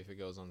it. Maybe if it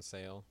goes on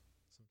sale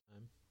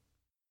sometime.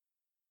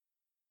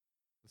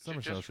 The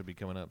summer sale should be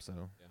coming up,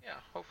 so Yeah,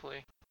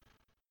 hopefully.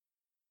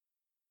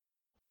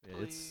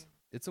 yeah,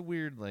 it's a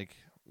weird like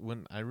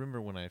when I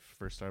remember when I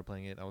first started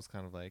playing it, I was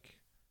kind of like,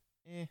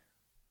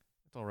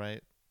 it's all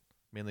right,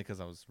 mainly because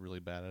I was really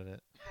bad at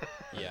it.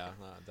 Yeah,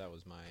 that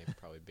was my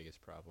probably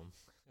biggest problem.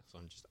 So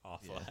I'm just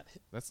awful Yeah. at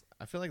it.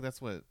 I feel like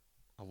that's what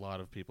a lot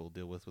of people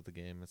deal with the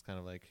game. It's kind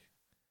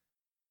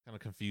of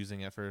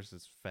confusing at first.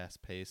 It's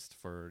fast paced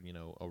for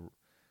a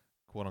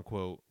quote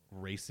unquote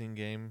racing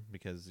game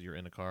because you're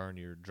in a car and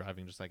you're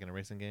driving just like in a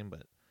racing game,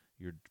 but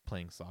you're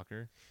playing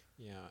soccer.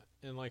 Yeah,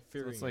 and like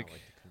figuring like- out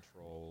like the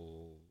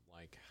control,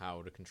 like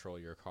how to control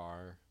your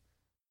car,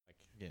 like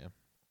Yeah.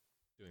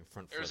 doing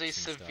front There's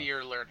flips a and stuff.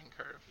 severe learning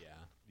curve. Yeah.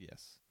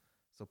 Yes.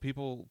 So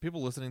people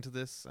listening to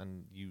this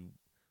and you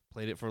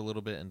played it for a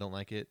little bit and don't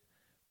like it,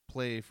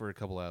 play for a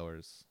couple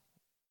hours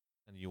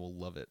and you will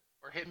love it.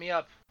 Or hit me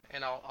up,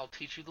 and I'll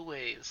teach you the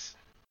ways.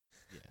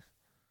 Yeah.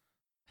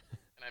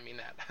 And I mean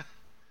that.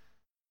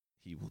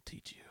 He will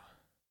teach you.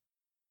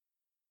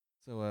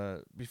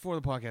 So before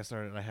the podcast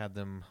started, I had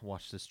them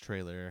watch this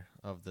trailer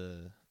of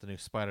the new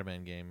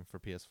Spider-Man game for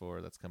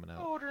PS4 that's coming out.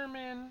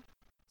 Spider-Man.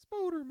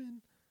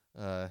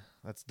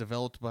 That's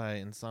developed by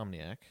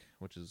Insomniac,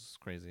 which is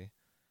crazy.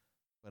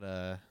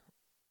 But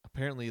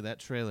apparently that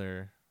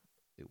trailer,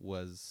 it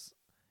was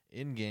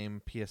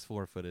in-game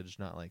PS4 footage,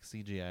 not like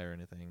CGI or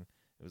anything.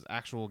 It was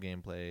actual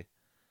gameplay,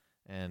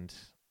 and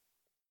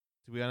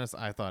to be honest,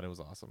 I thought it was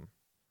awesome.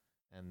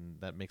 And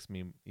that makes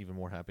me even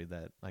more happy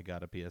that I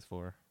got a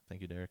PS4.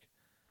 Thank you, Derek.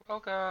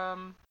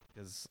 Welcome.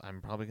 because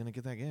I'm probably gonna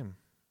get that game.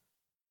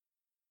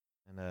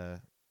 And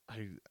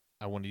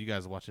I wanted you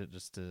guys to watch it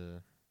just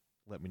to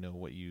let me know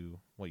what you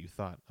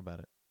thought about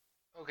it.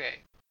 Okay.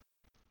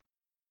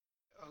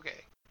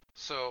 Okay.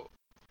 So,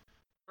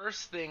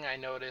 first thing I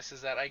notice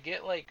is that I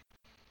get like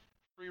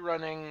free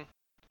running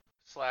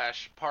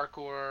slash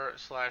parkour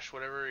slash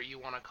whatever you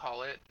want to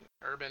call it.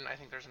 Urban, I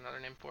think there's another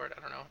name for it.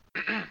 I don't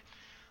know.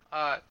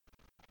 uh,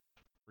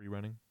 Free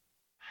running.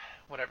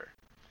 whatever.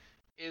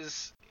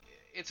 It's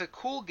a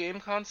cool game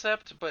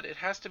concept, but it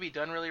has to be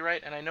done really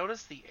right. And I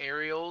noticed the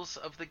aerials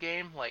of the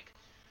game, like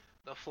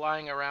the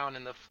flying around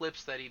and the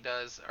flips that he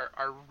does,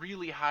 are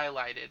really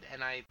highlighted,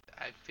 and I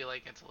feel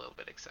like it's a little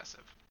bit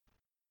excessive.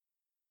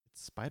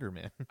 It's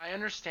Spider-Man. I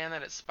understand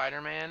that it's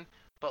Spider-Man,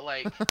 but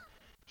like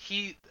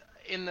he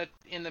in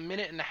the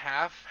minute and a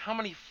half, how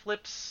many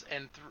flips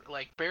and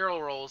like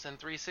barrel rolls and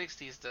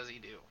 360s does he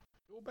do?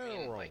 Do a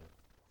barrel roll. Like,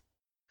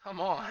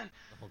 come on,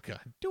 Oh god,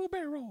 do a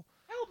barrel roll.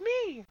 help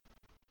me!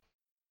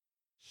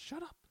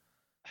 Shut up.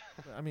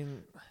 I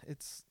mean,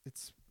 it's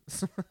it's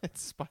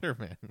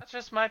Spider-Man. That's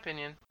just my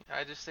opinion.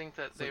 I just think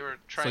that they were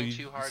trying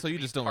too hard. So to you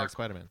be just don't like parkour.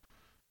 Spider-Man.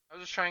 I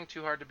was just trying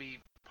too hard to be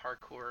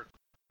parkour,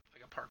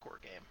 like a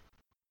parkour game.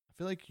 I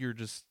feel like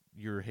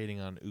you're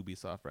hating on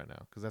Ubisoft right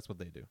now because that's what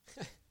they do.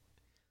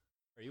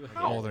 Are you a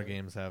How? All hater? their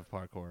games have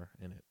parkour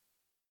in it.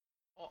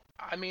 Well,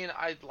 I mean,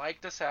 I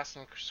liked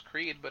Assassin's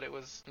Creed, but it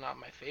was not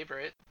my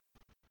favorite.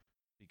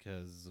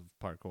 Because of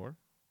parkour.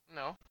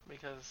 No,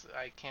 because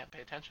I can't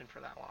pay attention for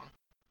that long.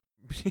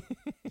 You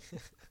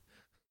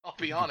I'll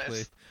be can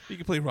honest. you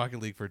can play Rocket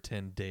League for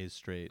 10 days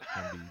straight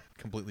and be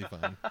completely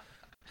fine.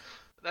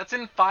 That's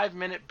in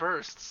 5-minute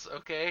bursts,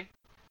 okay?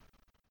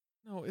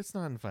 No, it's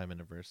not in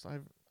 5-minute bursts.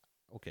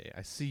 Okay,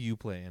 I see you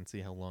play and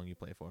see how long you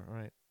play for. All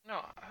right. No,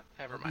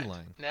 never Don't be mind.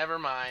 lying. Never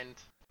mind.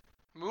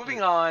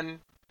 Moving on.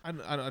 I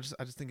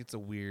just think it's a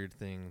weird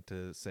thing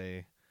to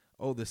say,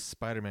 oh, this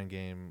Spider-Man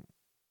game,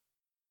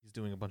 he's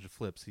doing a bunch of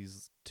flips.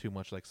 He's too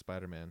much like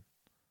Spider-Man.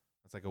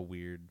 That's like a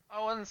weird.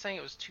 I wasn't saying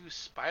it was too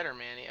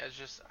Spider-Man-y. I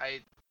just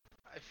I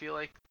feel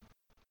like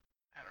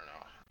I don't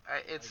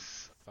know.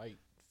 It's Fight.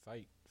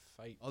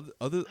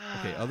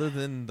 Other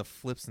than the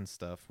flips and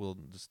stuff,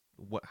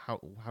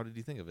 how did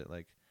you think of it?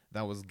 Like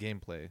that was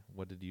gameplay.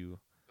 What did you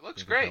it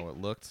looks think great. of how it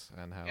looked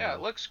and how? Yeah,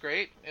 it looks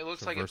great. It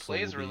looks like it traversal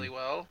plays will be- really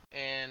well,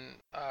 and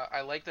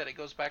I like that it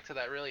goes back to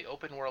that really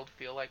open world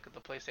feel like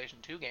the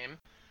PlayStation 2 game.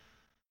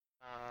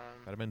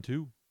 Spider-Man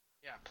 2.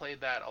 Yeah,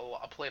 played that a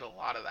lot. Played a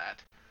lot of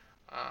that.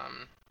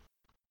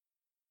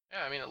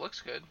 Yeah, I mean it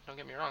looks good. Don't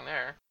get me wrong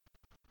there.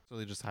 So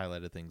they just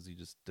highlighted things you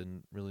just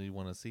didn't really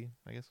want to see,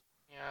 I guess.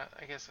 Yeah,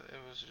 I guess it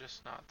was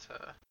just not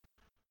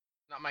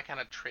my kind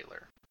of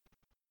trailer,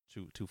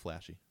 Too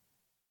flashy.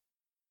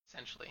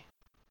 essentially.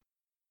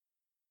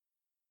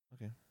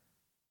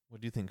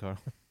 What do you think, Carl?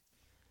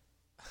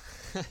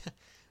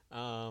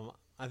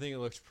 I think it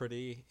looks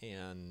pretty,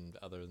 and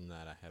other than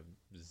that, I have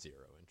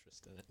zero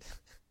interest in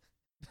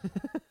it.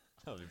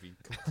 I'll be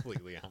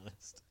completely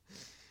honest.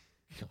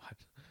 God.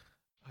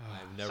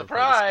 I've never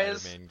Surprise! played a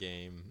Spider-Man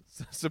game.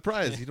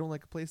 Surprise! You don't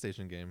like a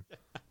PlayStation game.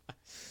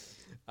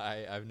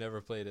 I've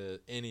never played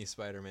any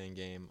Spider-Man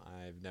game.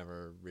 I've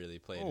never really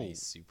played any Oh.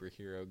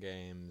 superhero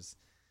games.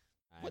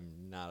 What?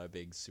 I'm not a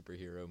big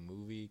superhero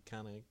movie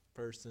kind of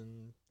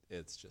person.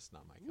 It's just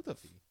not my Who cup the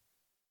of tea.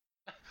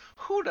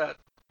 Who the?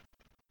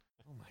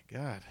 Oh my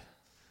God.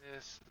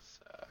 This is.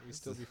 Can we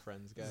still be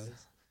friends, guys?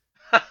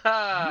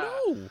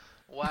 No.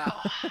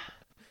 Wow.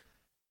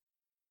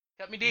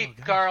 Cut me deep,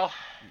 gosh. Carl.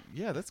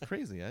 Yeah, that's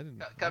crazy. I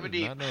Cut me did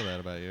deep. not know that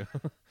about you.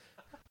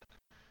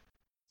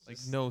 Like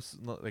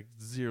like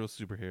zero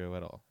superhero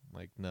at all.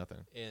 Like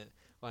nothing. And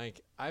like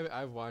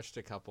I've watched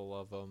a couple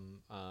of them.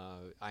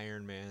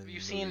 Iron Man. Have you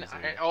seen? movies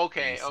are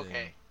Okay, decent.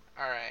 okay,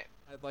 all right.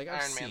 I've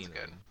Iron seen Man's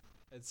good. them.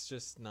 It's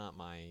just not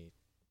my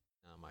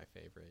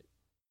favorite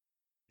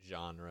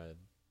genre.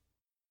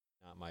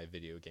 Not my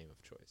video game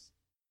of choice.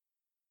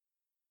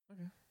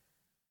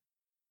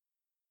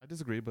 I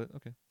disagree, but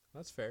okay.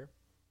 That's fair.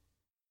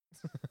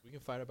 We can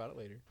fight about it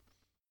later.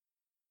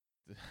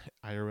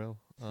 IRL.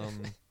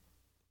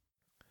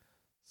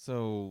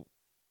 So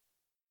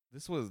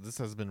this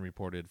has been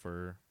reported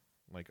for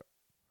like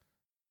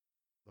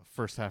the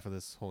first half of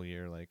this whole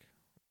year. Like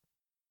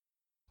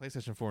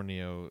PlayStation 4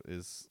 Neo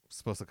is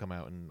supposed to come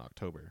out in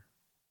October,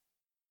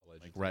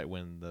 like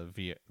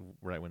allegedly,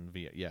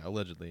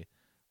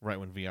 right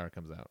when VR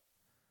comes out.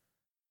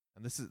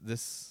 And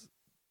this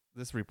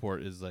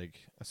report is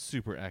like a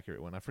super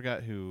accurate one. I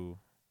forgot who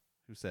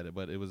said it,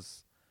 but it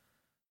was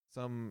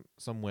some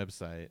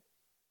website,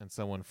 and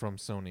someone from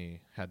Sony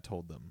had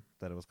told them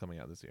that it was coming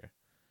out this year,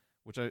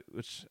 which I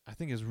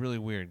think is really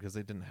weird because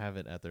they didn't have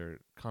it at their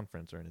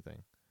conference or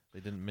anything.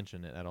 They didn't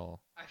mention it at all.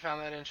 I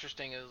found that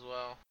interesting as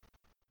well.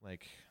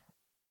 Like,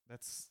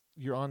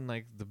 you're on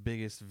like the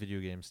biggest video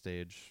game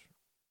stage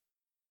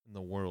in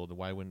the world.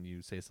 Why wouldn't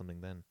you say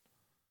something then?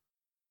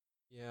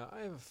 Yeah,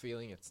 I have a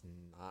feeling it's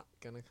not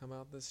gonna come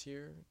out this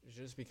year,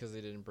 just because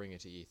they didn't bring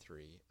it to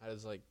E3. I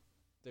was like,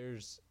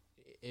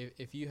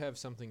 if you have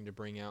something to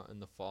bring out in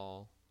the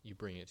fall, you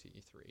bring it to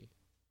E3.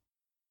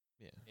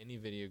 Yeah. Any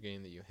video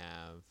game that you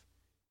have,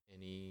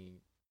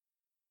 any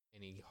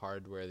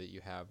hardware that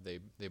you have,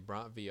 they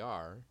brought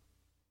VR.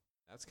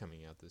 That's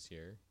coming out this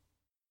year.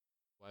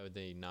 Why would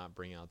they not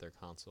bring out their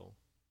console?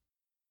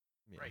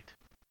 Yeah. Right.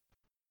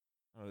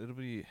 It'll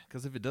be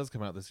because if it does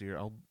come out this year,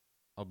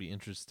 I'll be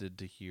interested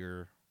to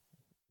hear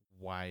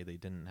why they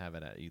didn't have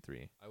it at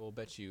E3. I will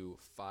bet you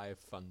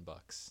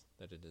 $5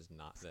 that it is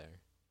not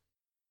there.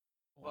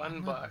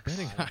 $1.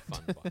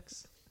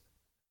 $5.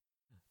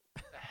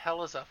 The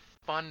hell is a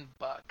fun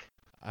buck?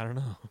 I don't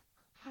know.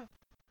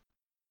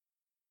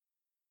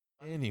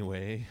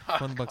 Anyway,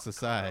 fun bucks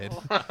aside.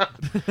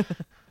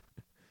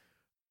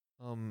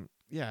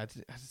 Yeah,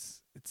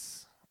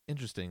 it's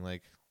interesting.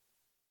 Like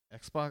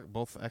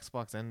both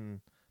Xbox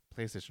and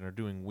PlayStation are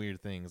doing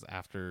weird things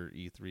after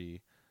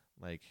E3.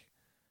 Like,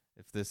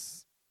 if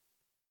this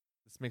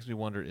makes me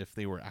wonder if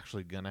they were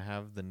actually gonna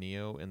have the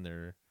Neo in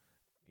their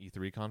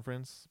E3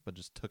 conference, but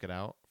just took it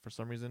out for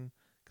some reason,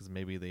 because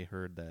maybe they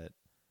heard that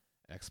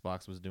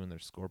Xbox was doing their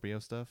Scorpio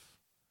stuff,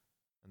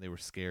 and they were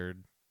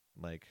scared,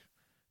 like,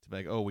 to be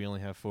like, oh, we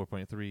only have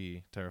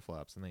 4.3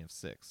 teraflops, and they have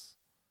 6.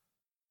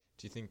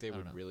 Do you think they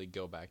would really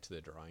go back to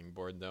the drawing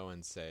board, though,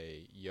 and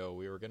say, yo,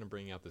 we were going to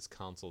bring out this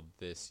console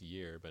this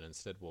year, but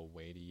instead we'll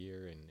wait a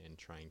year and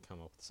try and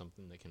come up with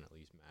something that can at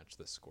least match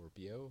the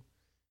Scorpio?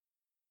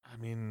 I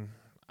mean,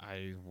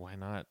 why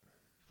not?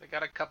 They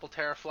got a couple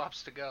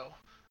teraflops to go.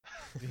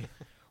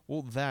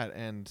 Well, that,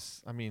 and,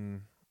 I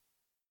mean,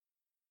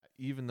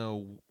 even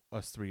though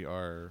us three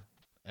are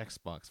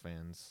Xbox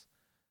fans,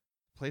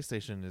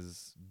 PlayStation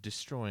is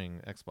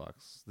destroying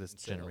Xbox this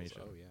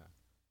generation. Oh, yeah.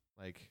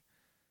 Like,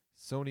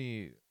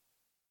 Sony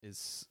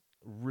is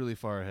really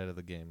far ahead of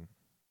the game,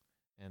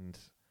 and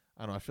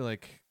I don't know. I feel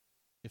like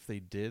if they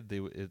did,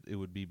 it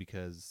would be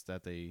because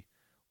that they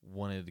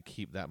wanted to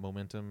keep that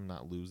momentum,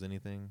 not lose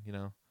anything. You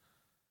know?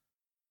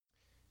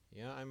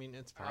 Yeah, I mean,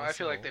 it's possible. I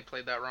feel like they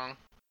played that wrong.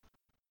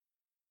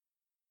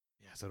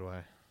 Yeah, so do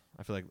I.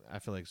 I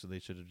feel like so they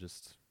should have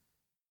just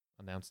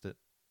announced it.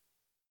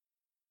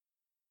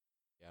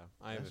 Yeah,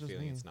 I have a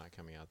feeling it's not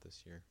coming out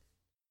this year.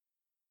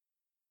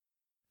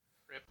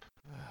 Rip.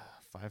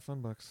 $5.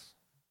 $5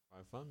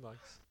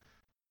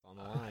 on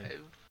the line.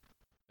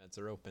 Bets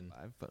are open.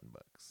 $5.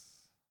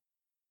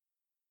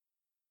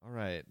 All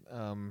right.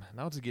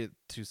 Now to get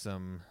to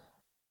some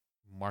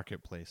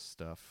marketplace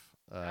stuff.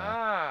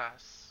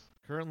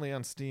 Currently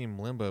on Steam,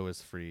 Limbo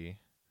is free.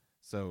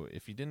 So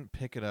if you didn't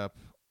pick it up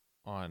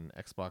on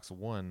Xbox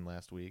One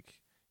last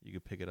week, you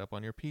could pick it up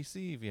on your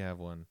PC if you have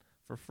one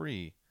for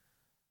free.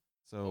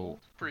 So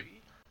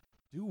free.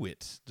 Do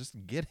it.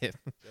 Just get it.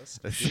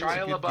 Just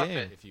Shia LaBeouf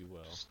it, if you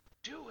will. Just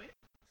do it.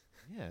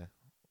 Yeah,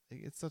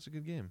 it's such a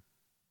good game.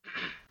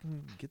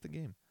 Get the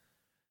game.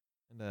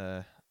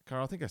 And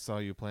Carl, I think I saw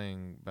you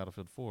playing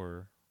Battlefield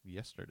 4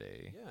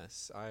 yesterday.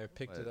 Yes, I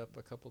picked it up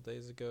a couple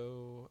days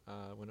ago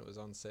when it was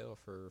on sale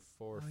for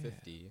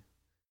 $4.50.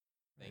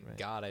 Thank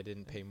God I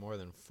didn't pay more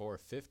than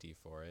 $4.50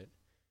 for it.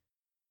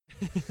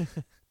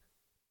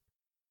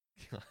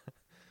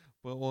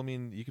 Well, I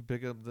mean, you could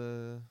pick up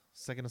the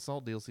Second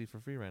Assault DLC for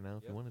free right now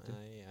if you wanted to.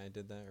 I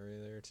did that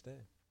earlier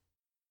today.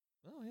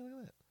 Oh, yeah,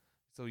 look at that.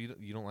 So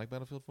you don't like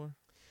Battlefield 4?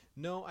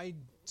 No, I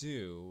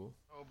do.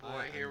 Oh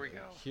boy, here we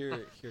go.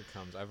 Here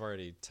comes. I've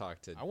already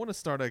talked to. I want to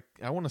start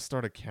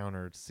a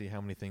counter to see how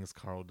many things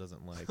Carl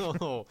doesn't like.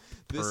 Oh,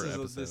 this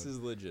is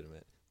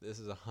legitimate. This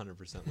is 100%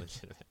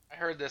 legitimate. I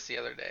heard this the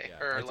other day,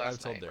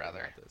 last night,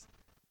 rather. This.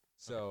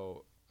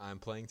 So I'm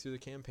playing through the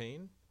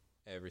campaign.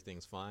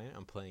 Everything's fine.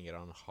 I'm playing it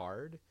on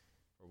hard,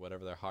 or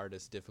whatever the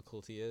hardest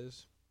difficulty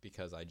is,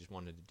 because I just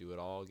wanted to do it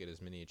all, get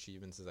as many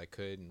achievements as I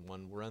could in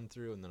one run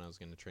through, and then I was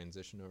going to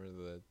transition over to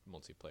the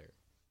multiplayer.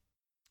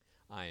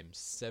 I am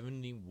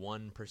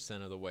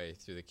 71% of the way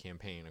through the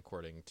campaign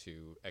according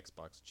to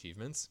Xbox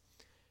achievements,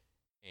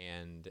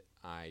 and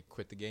I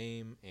quit the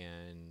game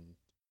and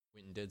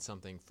went and did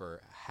something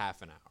for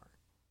half an hour.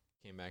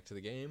 Came back to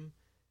the game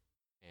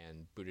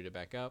and booted it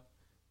back up.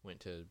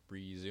 Went to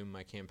resume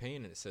my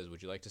campaign, and it says,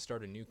 would you like to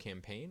start a new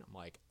campaign? I'm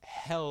like,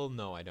 hell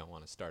no, I don't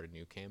want to start a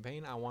new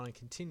campaign. I want to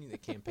continue the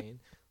campaign.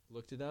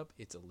 Looked it up.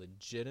 It's a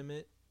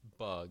legitimate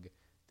bug.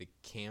 The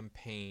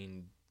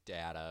campaign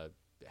data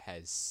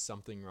has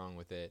something wrong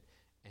with it,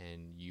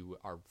 and you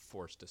are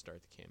forced to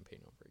start the campaign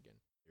over again.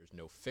 There's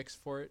no fix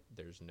for it.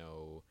 There's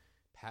no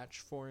patch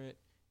for it.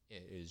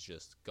 It is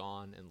just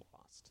gone and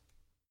lost.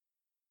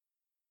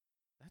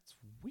 That's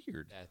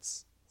weird.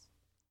 That's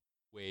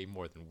way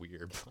more than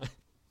weird, but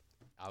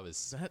I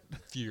was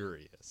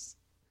furious.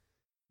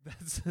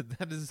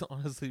 That is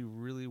honestly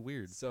really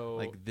weird. So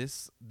like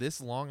this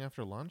long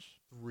after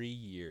launch? 3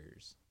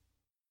 years.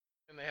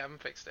 And they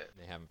haven't fixed it.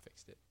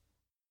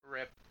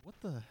 Rip. What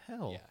the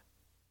hell? Yeah.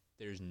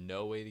 There's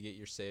no way to get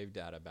your saved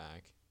data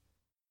back.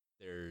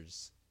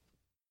 There's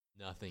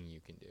nothing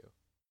you can do.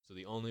 So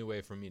the only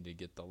way for me to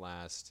get the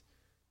last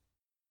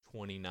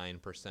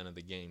 29% of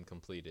the game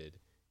completed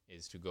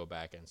is to go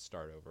back and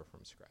start over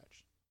from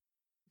scratch.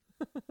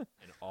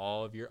 And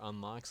all of your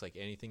unlocks, like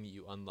anything that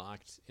you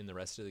unlocked in the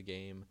rest of the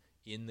game,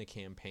 in the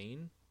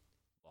campaign,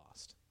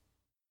 lost.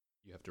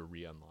 You have to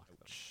re-unlock them.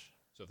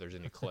 So if there's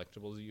any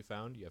collectibles you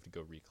found, you have to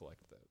go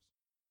recollect those.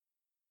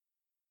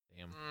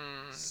 Damn.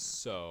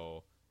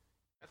 So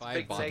That's if a I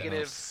big bought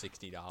negative. that for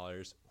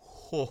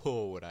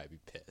 $60, would I be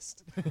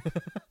pissed?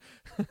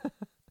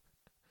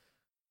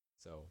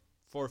 So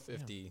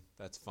 $4.50,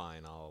 that's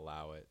fine. I'll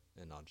allow it,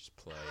 and I'll just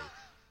play.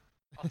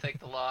 I'll take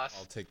the loss.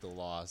 I'll take the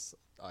loss.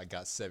 I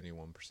got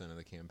 71% of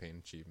the campaign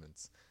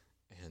achievements,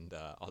 and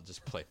I'll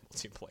just play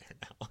multiplayer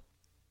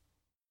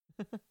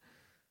now.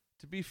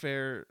 To be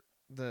fair,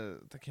 the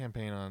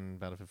campaign on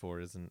Battlefield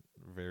 4 isn't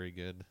very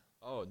good.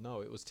 Oh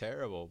no, it was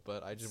terrible,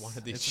 but I just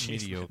wanted the It's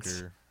achievements.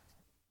 mediocre.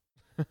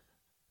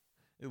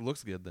 It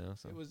looks good though.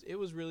 So. It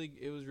was really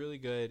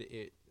good.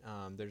 It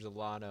there's a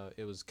lot of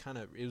it was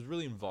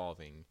really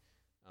involving,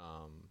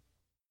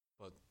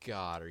 but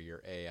God, are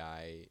your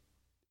AI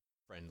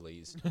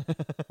friendlies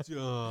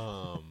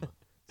dumb,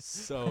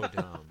 so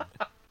dumb.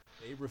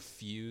 They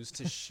refuse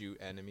to shoot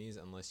enemies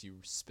unless you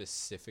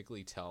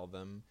specifically tell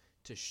them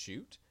to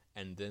shoot,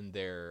 and then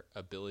their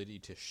ability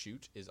to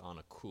shoot is on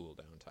a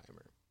cooldown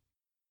timer.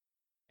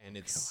 And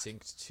it's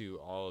synced to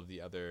all of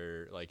the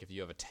other, like if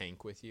you have a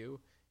tank with you,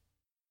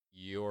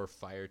 your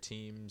fire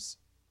team's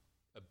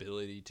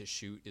ability to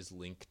shoot is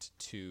linked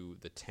to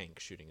the tank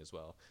shooting as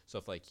well. So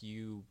if like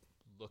you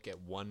look at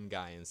one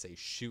guy and say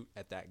shoot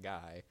at that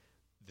guy,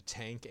 the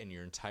tank and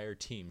your entire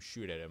team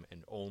shoot at him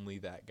and only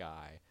that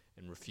guy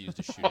and refuse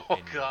to shoot at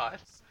anyone God.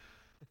 else.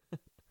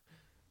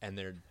 And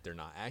they're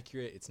not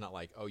accurate. It's not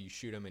like, oh, you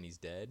shoot him and he's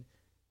dead.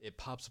 It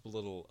pops up a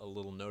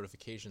little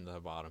notification at the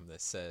bottom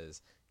that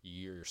says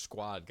your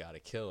squad got a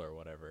kill or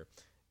whatever.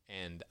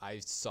 And I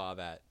saw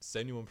that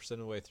 71% of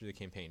the way through the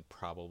campaign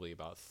probably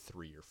about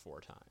 3 or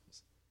 4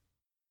 times.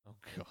 Oh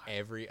God. And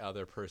every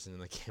other person in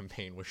the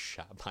campaign was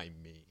shot by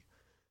me.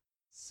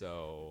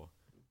 So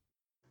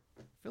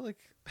I feel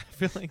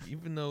like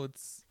even though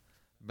it's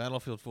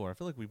Battlefield 4, I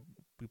feel like we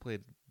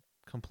played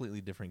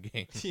completely different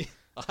games.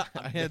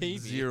 I had maybe.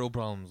 zero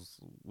problems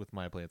with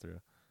my playthrough.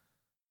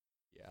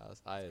 Yeah,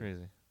 It's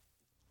crazy.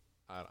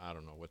 I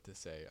don't know what to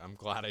say. I'm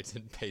glad I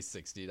didn't pay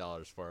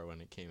 $60 for it when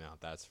it came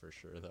out. That's for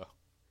sure, though.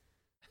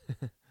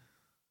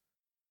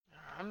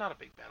 I'm not a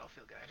big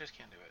Battlefield guy. I just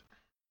can't do it.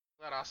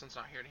 Glad Austin's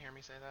not here to hear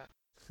me say that.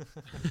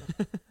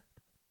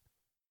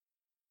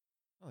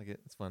 I like it.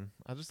 It's fun.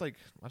 I just like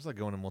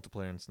going to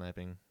multiplayer and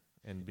sniping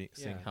and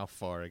seeing how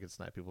far I can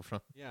snipe people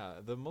from. Yeah,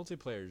 the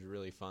multiplayer is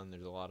really fun.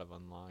 There's a lot of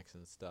unlocks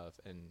and stuff,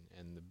 and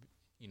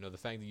the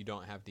fact that you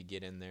don't have to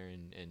get in there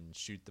and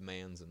shoot the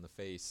mans in the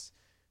face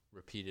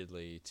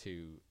repeatedly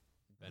to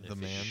benefit. The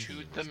mans?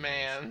 Shoot the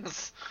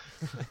mans.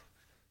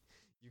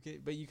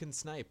 You can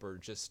snipe or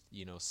just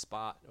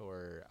spot.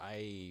 Or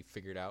I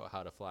figured out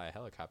how to fly a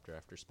helicopter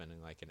after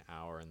spending like an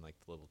hour in like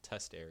the little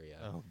test area.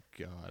 Oh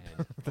God!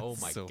 And, oh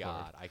my so God,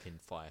 hard. I can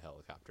fly a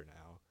helicopter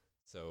now.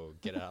 So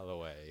get out of the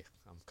way.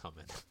 I'm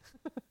coming.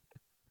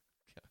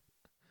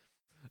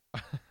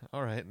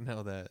 All right,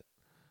 now that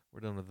we're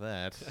done with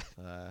that,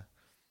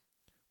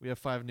 we have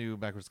 5 new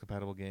backwards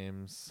compatible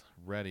games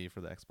ready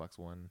for the Xbox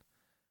One.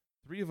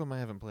 3 of them I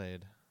haven't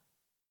played.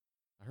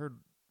 I heard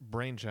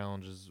Brain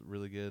Challenge is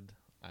really good.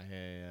 I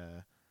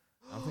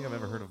don't think I've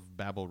ever heard of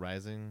Babel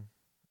Rising.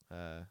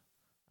 I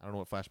don't know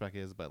what Flashback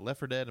is, but Left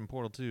 4 Dead and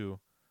Portal 2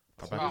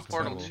 are backwards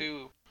Portal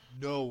compatible. 2.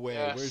 No way.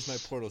 Yes. Where's my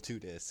Portal 2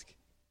 disc?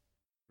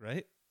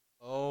 Right?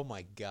 Oh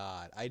my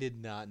God. I did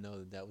not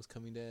know that was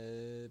coming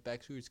to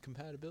backwards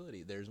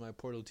compatibility. There's my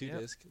Portal 2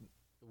 disc.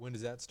 When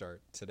does that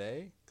start?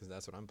 Today? Because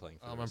that's what I'm playing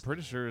for. I'm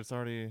pretty sure it's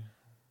already...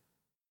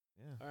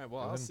 Yeah. All right,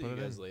 well, Go I'll ahead and see put you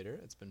it guys in. later.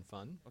 It's been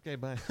fun. Okay,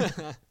 bye.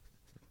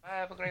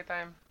 Have a great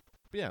time.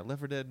 But yeah, Left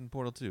 4 Dead and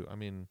Portal 2. I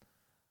mean,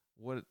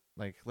 Left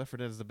 4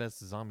 Dead is the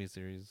best zombie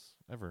series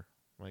ever.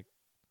 I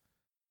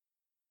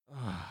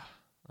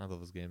love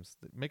those games.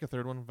 Make a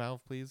third one,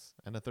 Valve, please,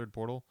 and a third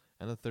Portal,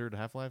 and a third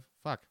Half-Life.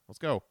 Fuck, let's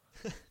go.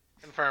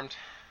 Confirmed.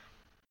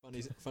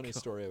 Funny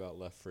story about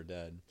Left 4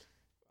 Dead.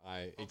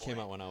 It came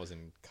out when I was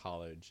in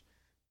college,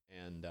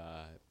 and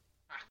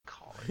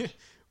College.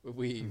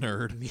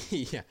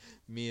 Nerd.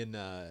 Me and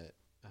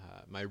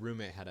my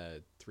roommate had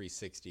a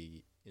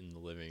 360 in the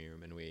living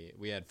room, and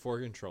we had 4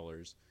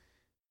 controllers,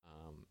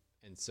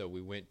 and so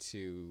we went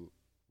to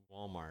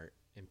Walmart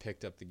and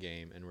picked up the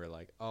game, and we're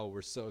like, oh,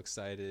 we're so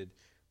excited,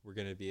 we're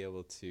gonna be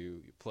able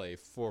to play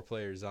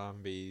 4-player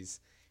zombies,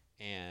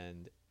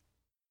 and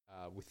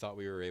we thought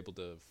we were able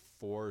to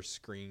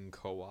 4-screen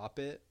co-op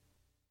it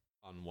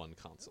on one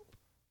console,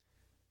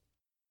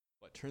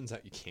 but turns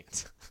out you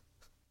can't.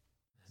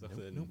 So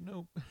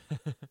Nope.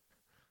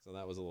 So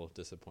that was a little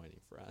disappointing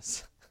for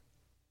us.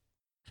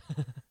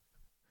 Oh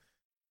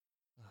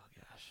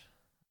gosh,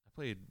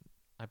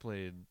 I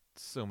played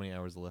so many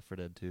hours of Left 4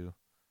 Dead 2.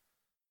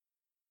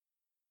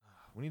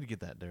 We need to get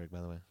that, Derek.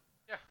 By the way.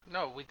 Yeah,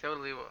 no, we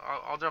totally.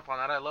 I'll jump on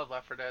that. I love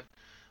Left 4 Dead.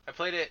 I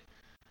played it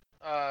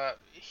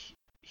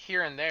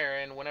here and there,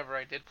 and whenever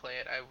I did play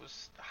it, I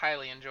was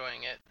highly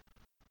enjoying it.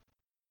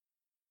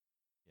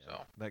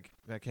 Yeah, So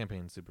that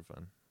campaign's super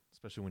fun,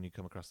 especially when you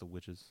come across the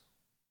witches.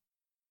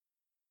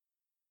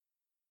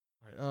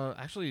 All right.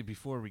 Actually,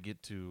 before we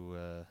get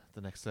to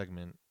the next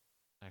segment,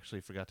 I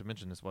actually forgot to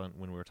mention this one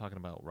when we were talking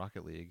about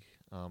Rocket League.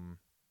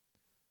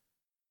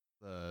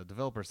 The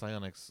developer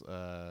Psyonix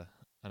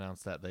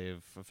announced that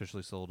they've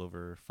officially sold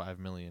over 5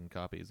 million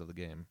copies of the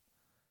game,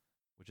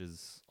 which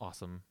is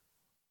awesome,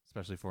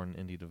 especially for an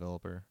indie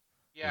developer.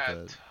 Yeah,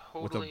 With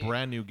totally. a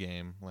brand new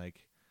game,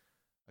 like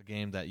a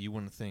game that you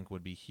wouldn't think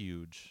would be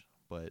huge,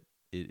 but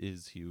it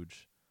is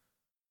huge.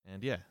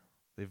 And yeah,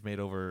 they've made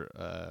over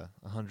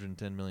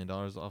 $110 million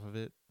off of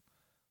it.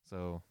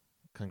 So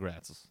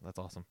congrats. That's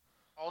awesome.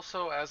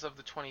 Also, as of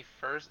the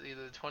 21st,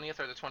 either the 20th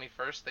or the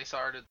 21st,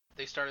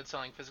 they started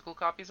selling physical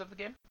copies of the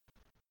game.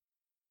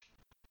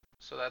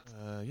 So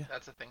Yeah,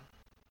 that's a thing,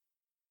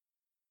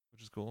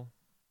 which is cool.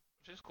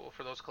 which is cool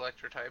for those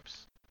collector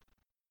types.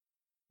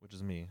 Which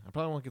is me. I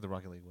probably won't get the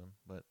Rocket League one,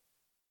 but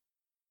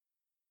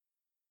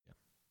yeah.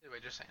 Anyway,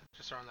 just saying,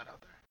 just throwing that out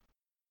there.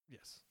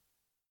 Yes.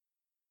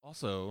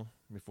 Also,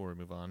 before we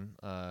move on,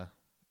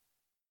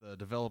 the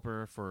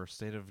developer for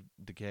State of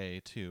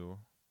Decay 2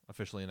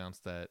 officially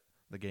announced that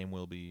the game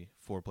will be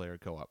 4-player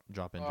co-op,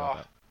 drop in, drop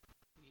out.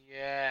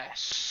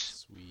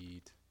 Yes.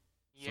 Sweet.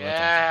 So that's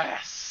awesome.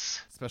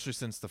 Yes. Especially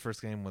since the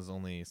first game was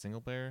only single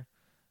player,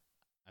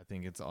 I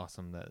think it's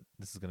awesome that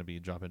this is going to be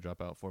drop in,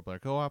 drop out 4-player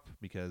co-op,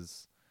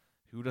 because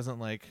who doesn't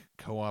like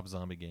co-op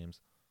zombie games?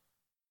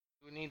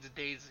 Who needs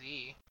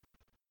DayZ?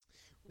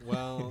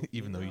 Well,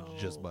 even though you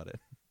just bought it.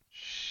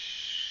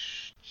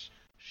 Shh.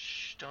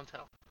 Shh. Don't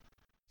tell.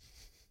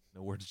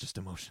 No words, just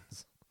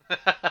emotions. What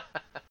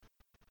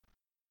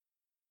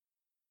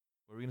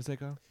were we going to say,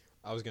 Kyle?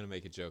 I was gonna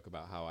make a joke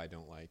about how I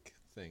don't like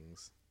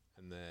things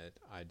and that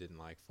I didn't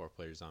like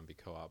 4-player zombie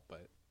co-op,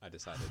 but I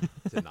decided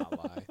to not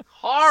lie.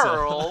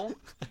 Carl.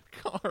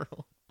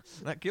 Carl.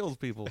 That kills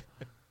people.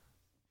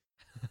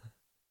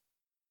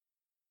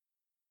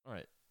 All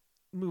right.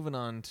 Moving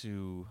on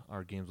to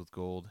our games with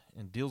gold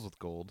and deals with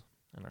gold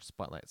and our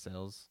spotlight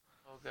sales.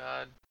 Oh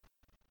God.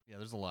 Yeah,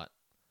 there's a lot.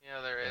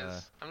 Yeah, there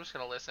is. I'm just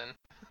gonna listen.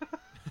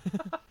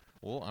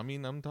 Well, I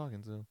mean, I'm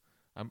talking, so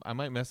I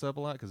might mess up a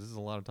lot because this is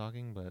a lot of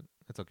talking, but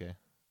it's okay.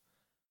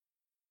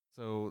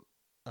 So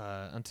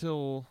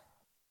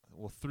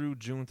through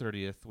June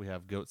 30th, we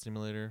have Goat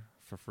Simulator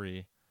for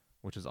free,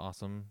 which is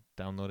awesome.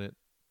 Download it.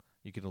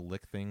 You get to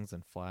lick things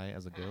and fly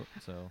as a goat.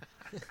 So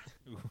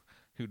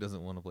who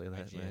doesn't want to play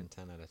that? IGN Right?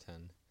 10 out of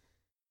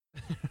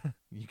 10.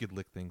 You could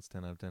lick things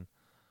 10 out of 10.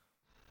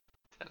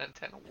 10 out of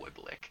 10 would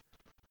lick.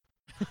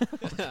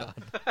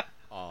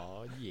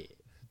 Oh yeah.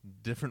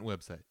 Different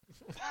website.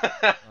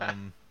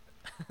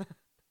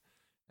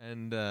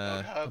 And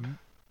Hub.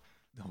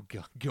 oh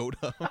god, Goat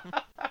Hub.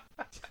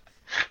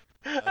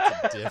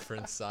 That's a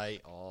different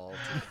site altogether.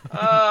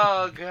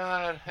 Oh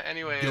God.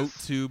 Anyways.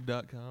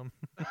 GoatTube.com.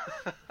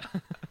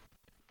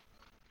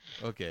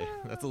 Okay,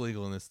 that's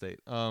illegal in this state.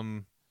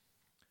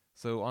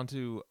 So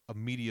onto a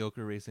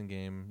mediocre racing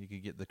game. You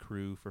could get The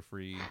Crew for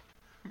free.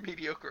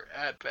 Mediocre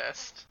at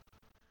best.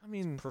 I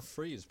mean, For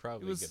free is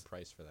probably a good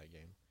price for that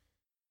game.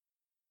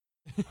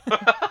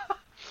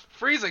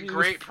 Free's a I mean,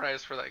 great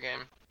price for that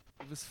game.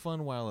 it was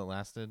fun while it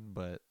lasted,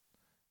 but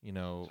you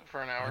know,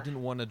 For an I hour.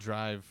 didn't want to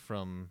drive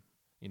from,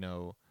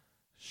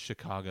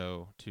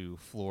 Chicago to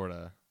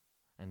Florida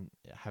and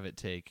have it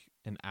take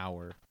an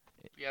hour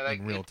Yeah, that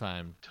in real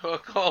time.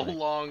 took a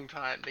long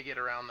time to get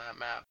around that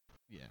map.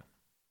 Yeah.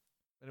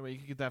 Anyway, you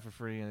can get that for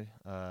free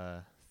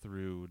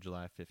through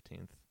July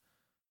 15th.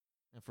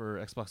 And for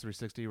Xbox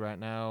 360 right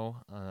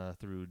now,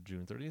 through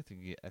June 30th, you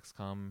can get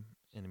XCOM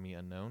Enemy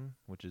Unknown,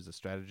 which is a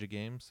strategy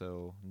game,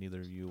 so neither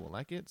of you will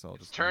like it, so I'll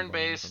It's just move on from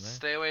turn-based. there.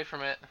 Stay away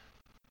from it.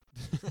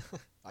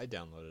 I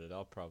downloaded it.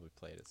 I'll probably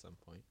play it at some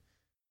point.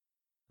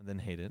 And then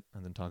hate it,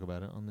 and then talk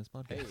about it on this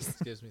podcast. Hey, this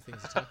gives me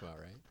things to talk about,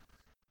 right?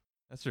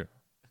 That's true.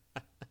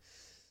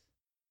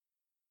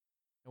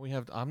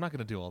 And I'm not going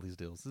to do all these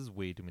deals. This is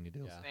way too many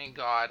deals. Yeah. Thank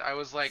God. I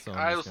was like, So I'm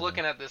I just was gonna-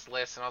 looking at this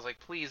list and I was like,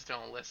 please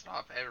don't list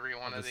off every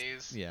one of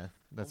these. Yeah,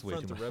 that's way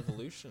Homefront too The much.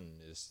 Revolution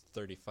is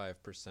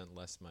 35%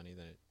 less money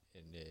than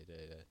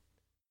it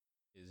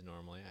is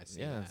normally. I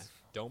see Yeah, that. it's-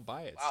 Don't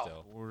buy it Wow.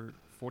 still. Or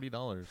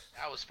 $40.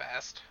 That was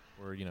fast.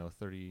 Or,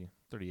 $30,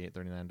 $38,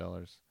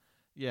 $39.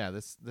 Yeah,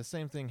 the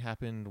same thing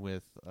happened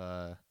with,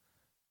 The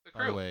by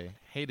the Crew. way,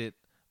 hate it,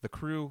 The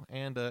Crew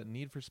and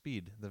Need for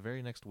Speed. The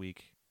very next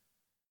week,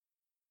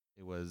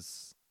 it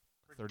was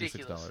 $36.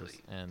 Ridiculously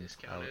And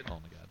discounted.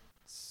 oh my god,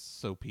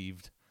 so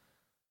peeved.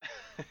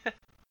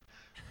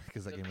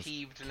 Because that The game was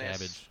peevedness.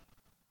 cabbage.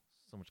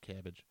 So much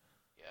cabbage.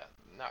 Yeah,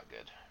 not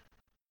good.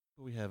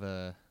 We have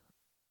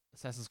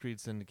Assassin's Creed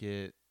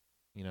Syndicate,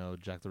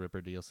 Jack the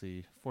Ripper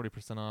DLC,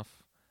 40%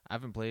 off. I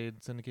haven't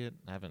played Syndicate.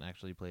 I haven't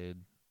actually played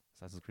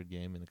Assassin's Creed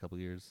game in a couple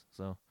years,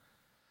 so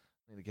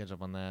need to catch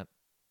up on that.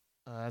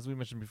 As we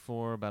mentioned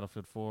before,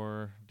 Battlefield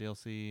 4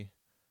 DLC,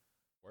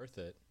 Worth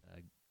it.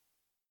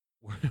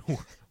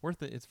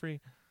 worth it. It's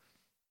free.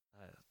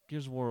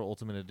 Gears of War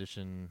Ultimate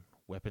Edition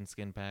weapon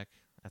skin pack.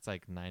 That's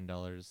like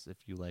 $9 if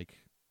you like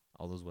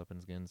all those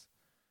weapon skins.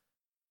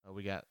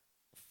 We got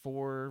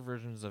 4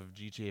 versions of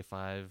GTA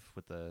 5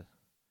 with the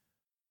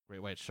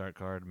Great White Shark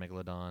card,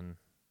 Megalodon,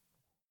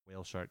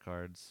 whale shark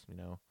cards.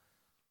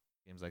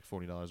 Game's like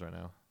 $40 right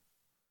now.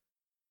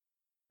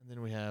 And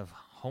then we have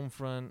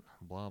Homefront,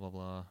 blah blah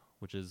blah,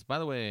 which is, by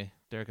the way,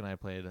 Derek and I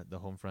played the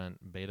Homefront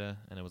beta,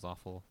 and it was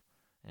awful.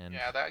 And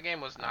Yeah, that game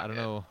was not I don't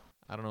good. know.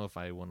 I don't know if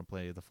I want to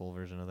play the full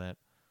version of that.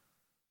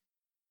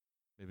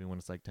 Maybe when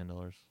it's like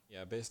 $10.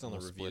 Yeah, based on the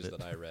We'll split reviews it.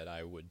 that I read,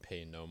 I would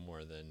pay no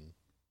more than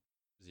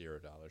 $0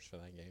 for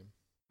that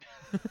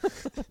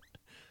game.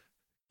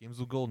 Games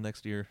with gold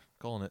next year.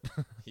 Calling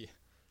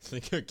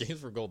it. Games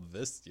for gold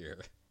this year.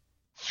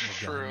 Oh,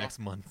 God, True. next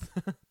month.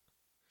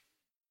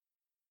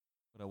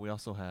 But we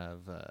also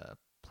have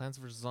Plants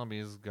vs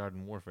Zombies: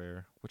 Garden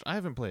Warfare, which I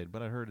haven't played,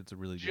 but I heard it's a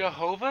really good.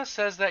 Jehovah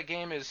says that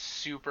game is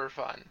super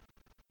fun.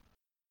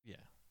 Yeah,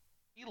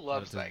 He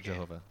loves shout out that to game.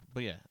 Jehovah.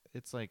 But yeah,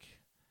 it's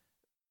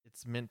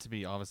meant to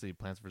be obviously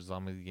Plants vs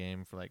Zombies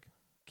game for like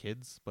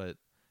kids, but it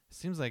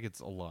seems like it's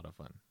a lot of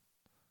fun.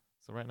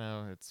 So right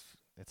now it's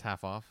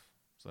half off.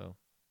 So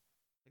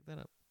pick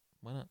that up.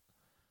 Why not?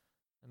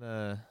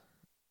 And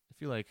if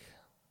you like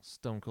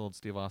Stone Cold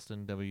Steve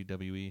Austin,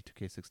 WWE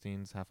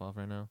 2K16 is half off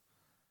right now.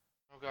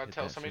 Oh God, Hit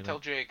tell that somebody shit tell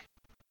up. Jake.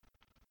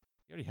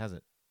 He already has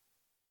it.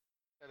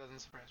 That doesn't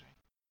surprise me.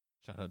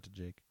 Shout out to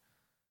Jake.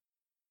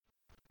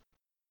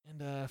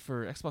 And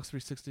for Xbox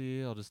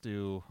 360, I'll just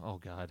do, oh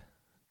God,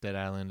 Dead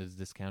Island is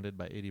discounted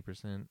by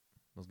 80%.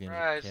 Those games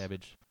Surprise. are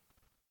cabbage.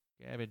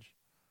 Cabbage.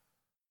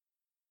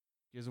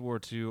 Gears of War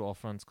 2 All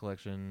Fronts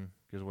Collection,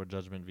 Gears of War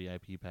Judgment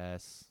VIP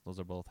Pass. Those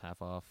are both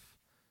half off.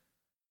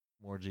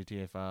 More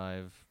GTA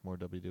 5, more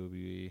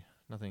WWE.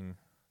 Nothing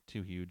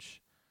too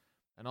huge.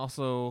 And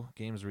also,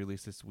 games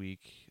released this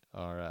week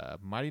are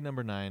Mighty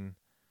Number 9,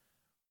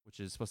 which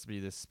is supposed to be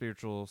the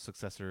spiritual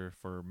successor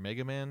for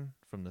Mega Man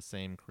from the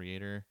same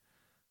creator.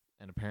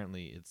 And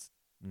apparently it's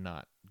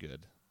not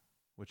good,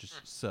 which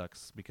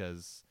sucks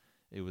because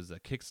it was a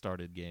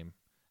Kickstarted game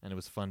and it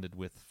was funded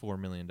with $4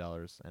 million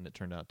and it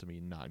turned out to be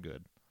not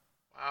good,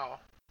 Wow.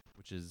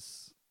 which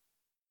is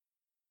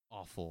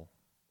awful.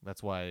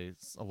 That's why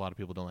a lot of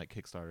people don't like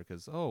Kickstarter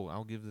because,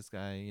 I'll give this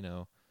guy,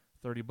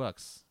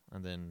 $30.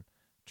 And then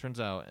turns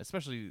out,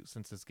 especially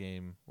since this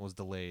game was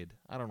delayed,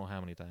 I don't know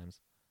how many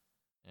times,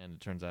 and it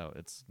turns out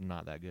it's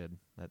not that good.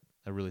 That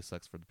really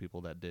sucks for the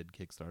people that did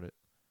Kickstart it.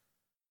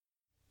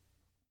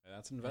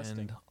 That's investing.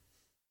 And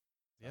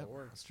That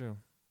works. that's true.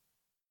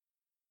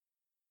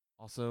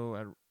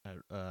 Also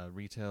at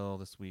retail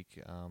this week,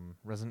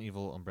 Resident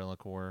Evil Umbrella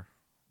Corps,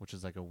 which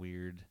is like a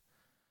weird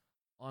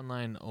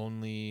online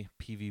only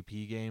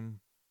PvP game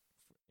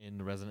in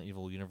the Resident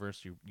Evil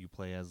universe. You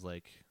play as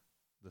like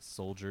the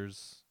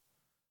soldiers,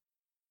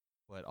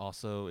 but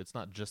also it's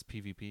not just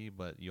PvP,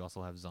 but you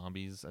also have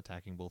zombies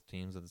attacking both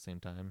teams at the same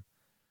time.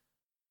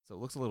 So it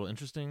looks a little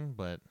interesting,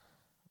 but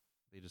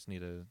they just need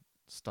to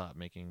stop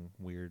making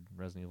weird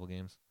Resident Evil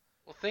games.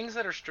 Well, things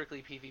that are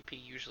strictly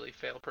PvP usually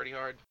fail pretty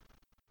hard.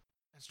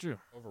 That's true.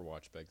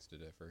 Overwatch begs to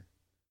differ.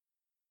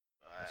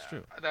 That's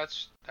true.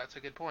 That's a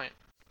good point.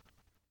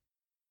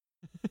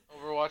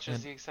 Overwatch is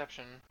And- the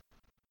exception.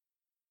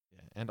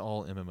 Yeah, and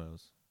all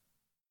MMOs.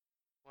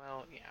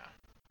 Well,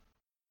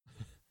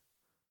 yeah.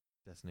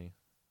 Destiny.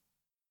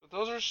 But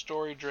those are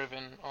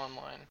story-driven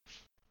online.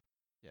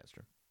 Yeah, it's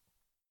true.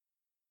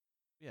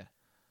 Yeah.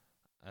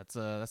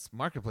 That's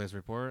Marketplace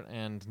Report,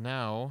 and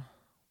now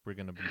we're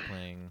gonna be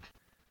playing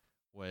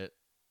what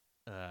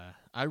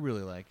I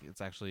really like.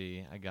 It's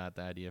actually, I got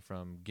the idea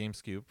from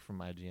GameScoop from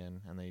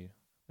IGN, and they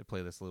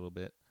play this a little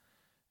bit.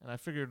 And I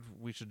figured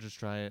we should just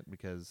try it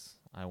because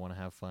I want to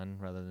have fun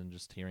rather than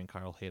just hearing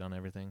Carl hate on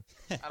everything.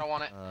 I don't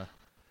want it.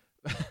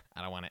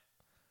 I don't want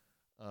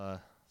it.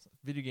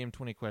 Video game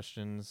 20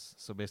 questions.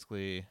 So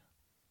basically,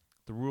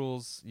 the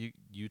rules,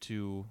 you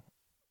two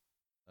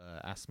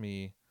ask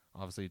me,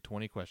 obviously,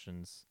 20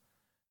 questions,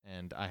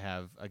 and I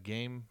have a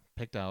game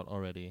picked out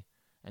already,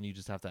 and you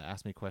just have to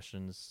ask me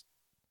questions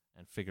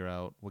and figure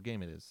out what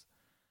game it is.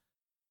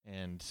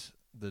 And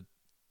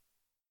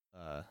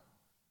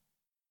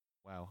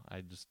wow,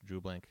 I just drew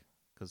a blank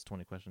because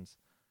 20 questions.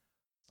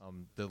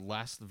 The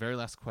very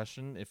last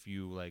question, if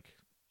you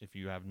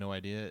have no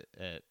idea,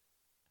 it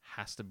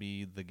has to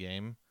be the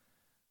game,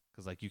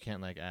 because like you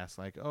can't like ask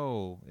like,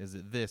 is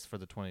it this for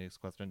the 20th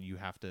question? You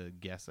have to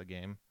guess a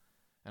game,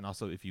 and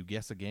also if you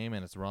guess a game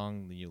and it's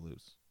wrong, then you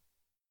lose.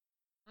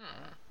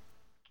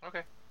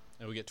 Okay.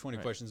 And we get 20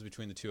 Right. questions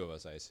between the two of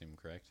us, I assume,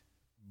 correct?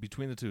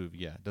 Between the two,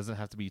 yeah, it doesn't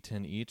have to be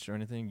 10 each or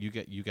anything.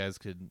 You guys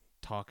could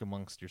talk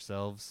amongst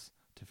yourselves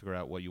to figure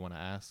out what you want to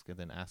ask, and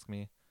then ask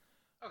me.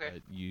 Okay.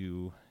 But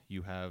you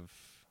have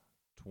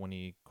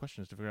 20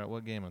 questions to figure out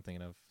what game I'm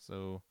thinking of.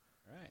 So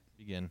All right.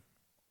 begin.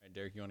 All right,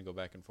 Derek, you want to go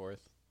back and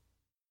forth?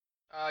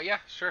 Yeah,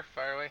 sure.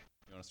 Fire away.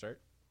 You want to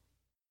start?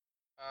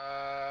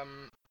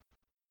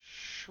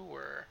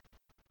 Sure.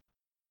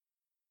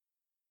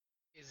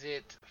 Is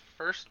it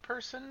first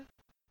person?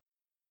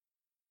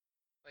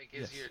 Like,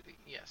 Yes.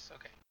 Yes,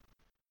 okay.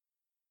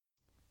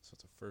 So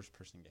it's a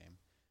first-person game.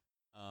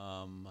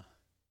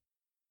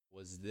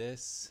 Was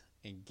this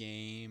a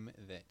game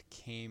that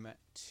came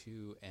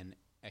to an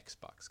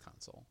Xbox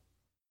console?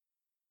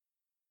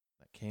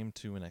 That came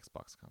to an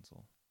Xbox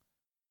console.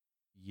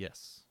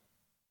 Yes.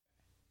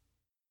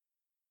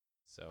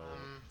 So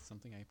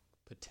something I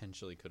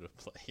potentially could have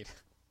played.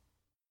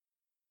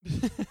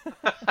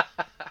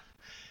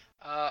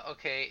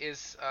 Okay,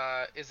 is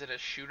it a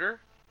shooter?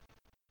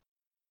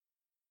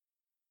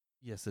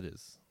 Yes, it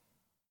is.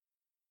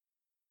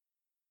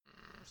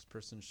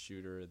 First-person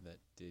shooter that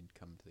did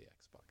come to the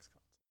Xbox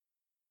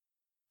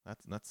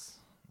console.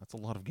 That's a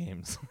lot of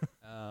games.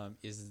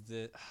 Is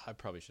the I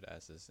probably should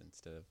ask this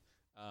instead of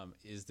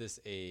is this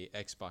a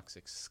Xbox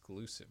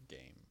exclusive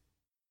game?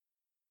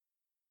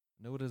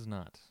 No, it is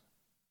not.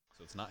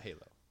 So it's not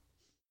Halo.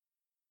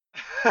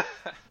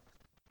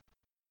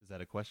 Is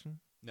that a question?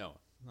 No,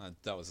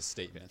 that was a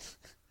statement.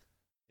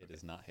 It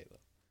is not Halo.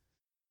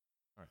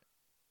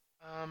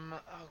 Oh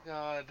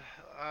god.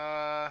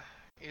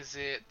 Is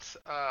it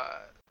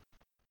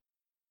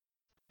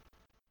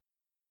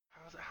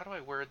how do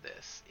I word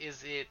this?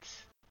 Is it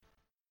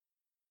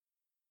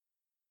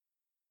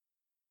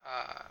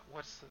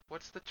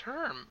what's the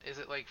term? Is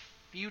it like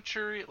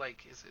future,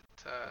 like is it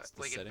What's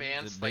the like setting?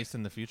 advanced, Is it like based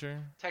in the future?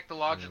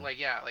 technological, Or- like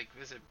yeah, like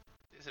is it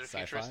a Sci-fi?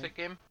 futuristic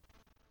game?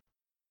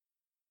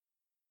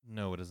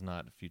 No, it is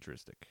not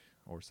futuristic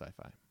or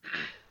sci-fi.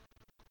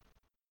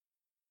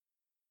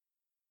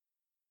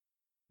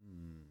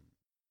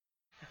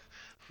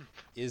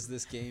 Is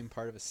this game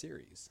part of a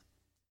series?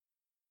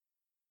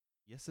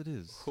 Yes, it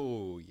is.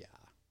 Oh yeah.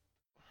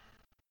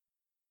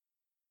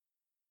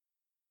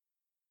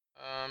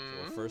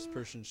 So a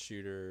first-person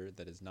shooter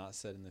that is not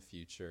set in the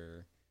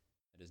future,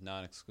 that is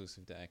not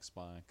exclusive to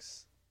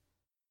Xbox,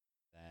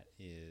 that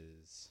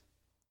is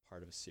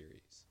part of a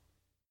series.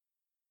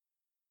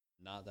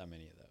 Not that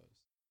many of those.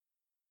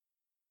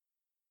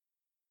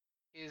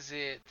 Is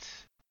it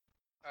It's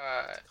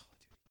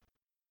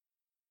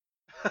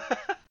Call of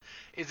Duty.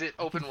 is it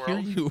I open can hear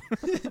world? you.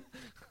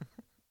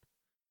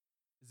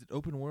 Is it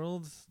open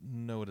world?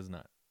 No, it is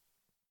not.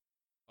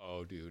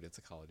 Oh, dude, it's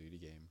a Call of Duty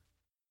game.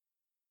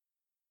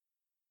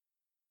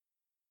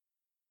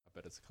 I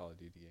bet it's a Call of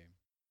Duty game.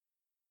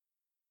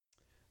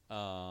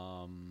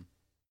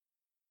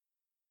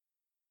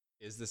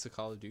 Is this a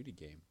Call of Duty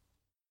game?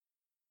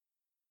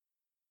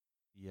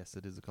 Yes,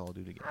 it is a Call of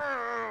Duty game.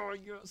 Oh,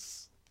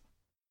 yes.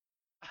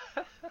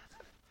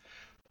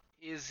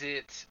 Is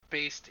it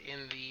based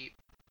in the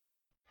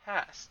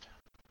past?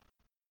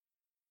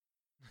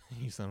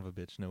 You son of a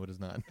bitch. No, it is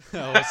not.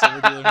 Oh, so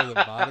we're dealing with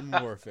a Modern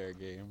Warfare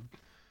game.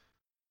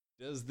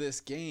 Does this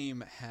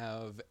game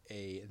have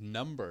a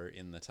number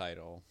in the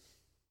title?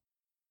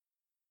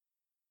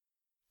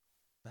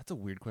 That's a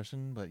weird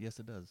question, but yes,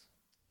 it does.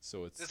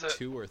 So it's Is it-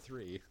 2 or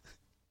 3.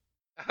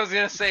 I was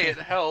gonna say it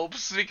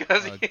helps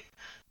because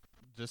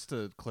Just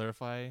to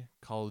clarify,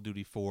 Call of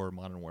Duty 4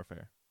 Modern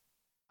Warfare.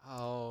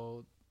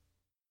 Oh,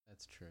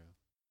 that's true.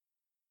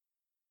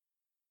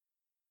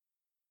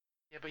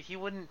 yeah, but he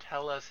wouldn't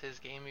tell us his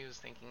game he was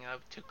thinking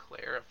of to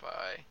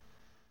clarify.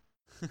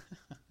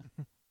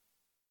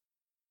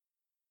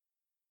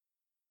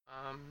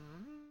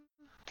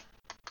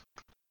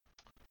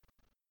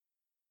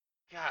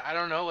 God, I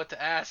don't know what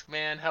to ask,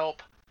 man.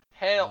 Help.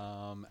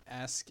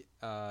 Ask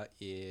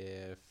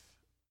if...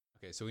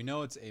 Okay, so we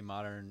know it's a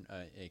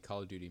a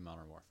Call of Duty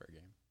Modern Warfare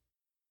game.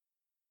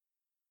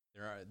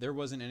 There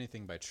wasn't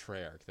anything by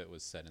Treyarch that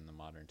was set in the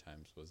modern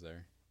times, was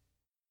there?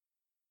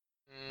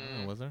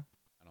 Was there?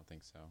 I don't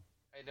think so.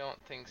 I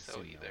don't think so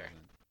assume there either.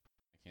 wasn't.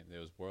 I can't. There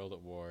was World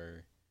at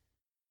War,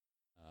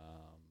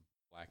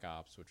 Black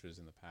Ops, which was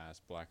in the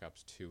past, Black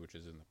Ops 2, which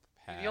is in the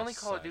past. The only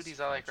Call of / Duties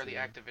I like are the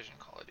future. Activision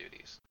Call of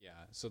Duties. Yeah,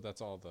 so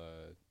that's all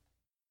the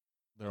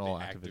They're all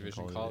the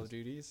Activision Call of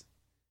Duties.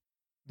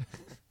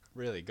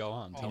 Really, go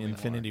on. Tell In me more.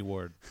 Infinity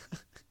Ward.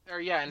 Or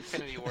yeah,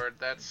 Infinity Ward.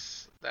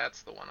 That's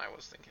the one I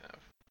was thinking of.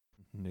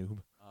 Noob.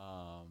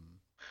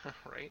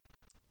 Right?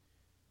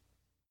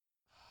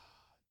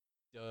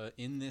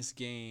 In this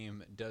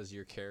game, does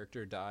your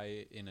character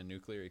die in a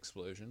nuclear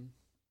explosion?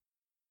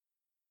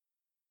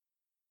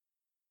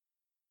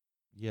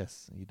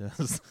 Yes, he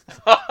does.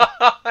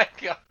 Oh my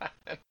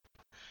god.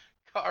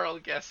 Carl,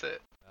 guess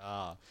it.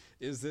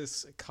 Is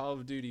this Call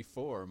of Duty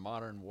 4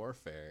 Modern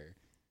Warfare?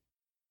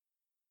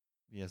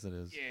 Yes, it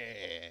is.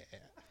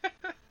 Yeah.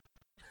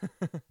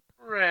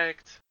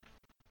 Wrecked.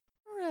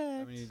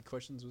 How many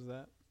questions was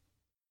that?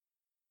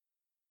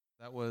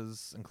 That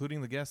was,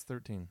 including the guest,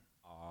 13.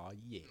 Aw,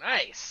 yeah.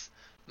 Nice.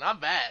 Not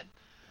bad.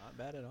 Not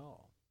bad at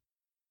all.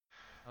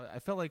 I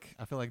felt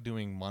like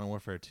doing Modern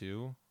Warfare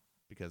 2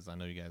 because I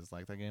know you guys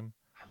like that game.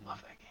 I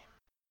love that game.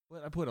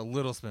 But I put a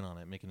little spin on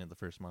it, making it the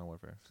first Modern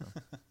Warfare. So.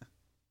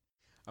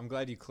 I'm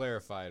glad you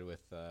clarified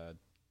with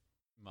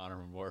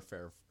Modern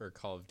Warfare or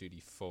Call of Duty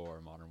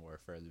 4 Modern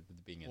Warfare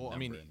being a Well, number I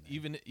mean, in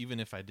there. even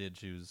if I did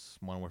choose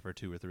Modern Warfare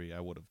 2 or 3, I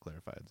would have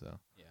clarified. So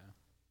Yeah.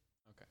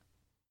 Okay.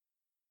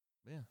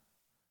 yeah,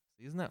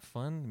 isn't that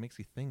fun? It makes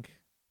you think.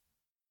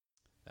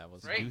 That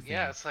was Right? do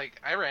Yeah, things. it's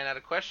like I ran out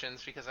of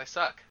questions because I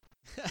suck.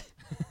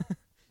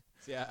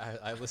 Yeah,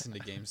 I listen to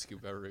Game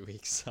Scoop every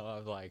week, so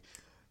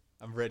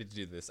I'm ready to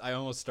do this. I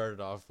almost started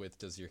off with,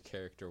 does your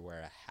character wear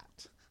a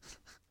hat?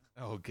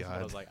 Oh But I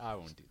God! was like, I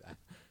won't do that.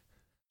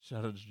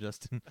 Shout out to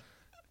Justin.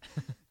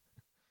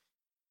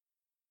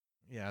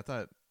 Yeah, I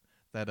thought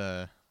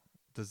that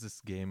does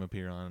this game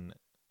appear on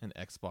an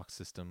Xbox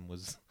system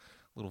was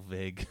a little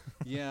vague.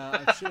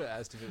 Yeah, I should have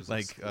asked if it was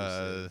like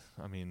exclusive.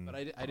 I mean, But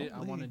I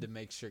probably. wanted to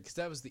make sure, because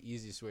that was the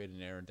easiest way to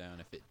narrow down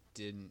if it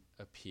didn't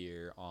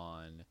appear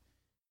on,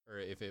 or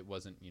if it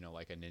wasn't,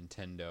 like a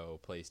Nintendo,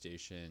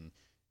 PlayStation,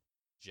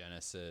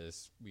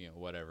 Genesis,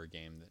 whatever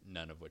game that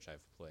none of which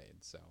I've played.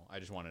 So I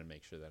just wanted to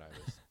make sure that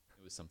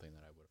it was something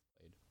that I would have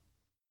played.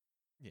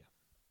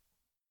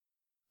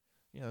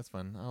 Yeah, that's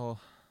fun. I'll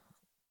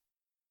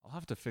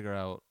have to figure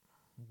out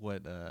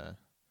what a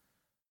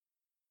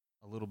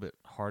little bit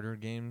harder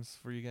games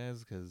for you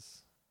guys,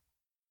 because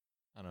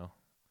I don't know.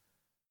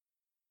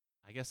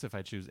 I guess if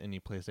I choose any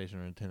PlayStation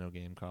or Nintendo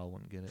game, Carl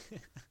wouldn't get it.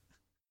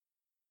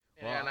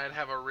 Yeah, and I'd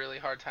have a really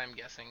hard time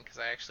guessing because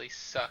I actually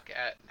suck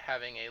at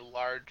having a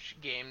large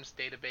games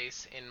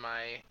database in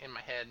my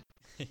head.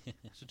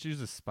 Should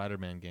choose a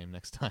Spider-Man game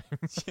next time.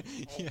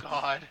 Oh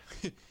God.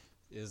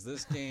 Is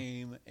this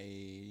game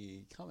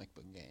a comic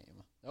book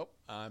game? Nope,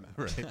 I'm out.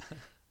 Right.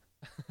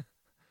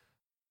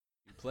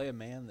 You play a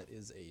man that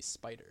is a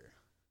spider.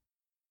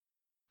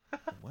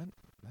 What?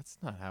 That's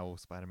not how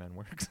Spider-Man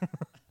works.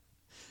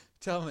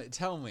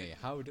 Tell me,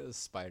 how does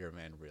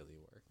Spider-Man really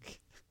work?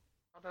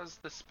 How does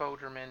the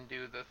Spoderman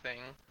do the thing?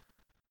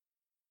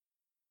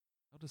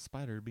 How does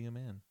Spider be a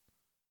man?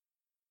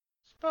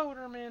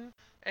 Spoderman.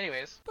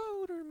 Anyways.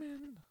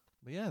 Spider-Man.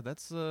 But yeah,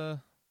 that's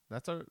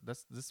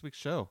this week's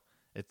show.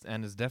 It's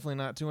definitely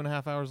not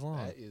 2.5 hours long.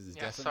 That is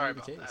Yeah, definitely sorry the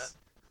about case.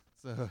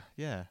 So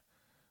yeah,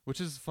 which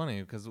is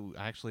funny because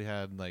I actually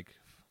had like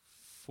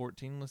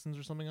 14 listens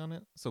or something on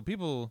it. So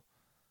people,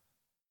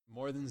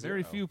 More than zero.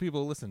 very few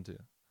people listen to.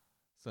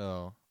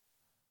 So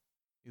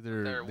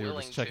either They're they were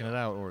willing just checking to. it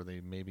out, or they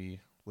maybe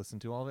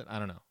listened to all of it. I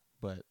don't know,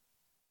 but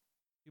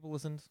people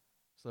listened.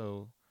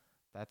 So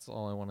that's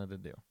all I wanted to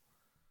do.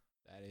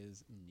 That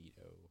is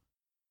neato.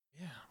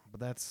 Yeah, but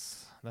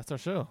that's our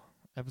show.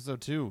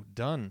 Episode 2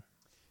 done.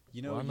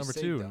 We're on you number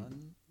say 2.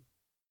 done,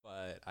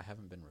 but I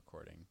haven't been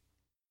recording.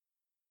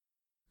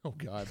 Oh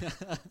God,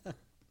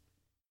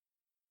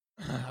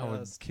 I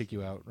would kick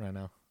you out right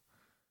now.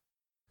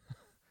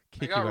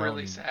 I got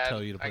really and sad.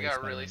 tell you to I play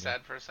got really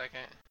Spider-Man sad for a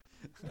second.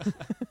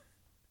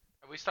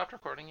 Have we stopped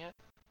recording yet?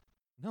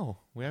 game. No,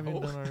 we haven't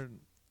No. done our.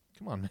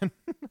 Come on, man.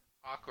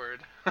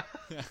 Awkward.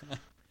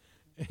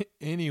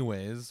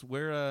 Anyways,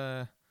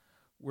 where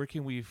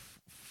can we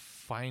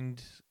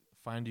find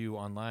you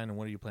online, and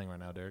what are you playing right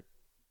now, Derek?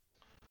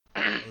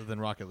 Other than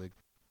Rocket League.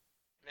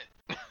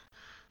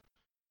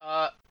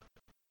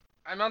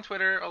 I'm on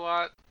Twitter a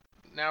lot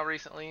now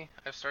recently.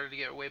 I've started to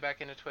get way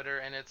back into Twitter,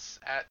 and it's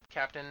at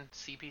Captain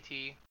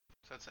CPT.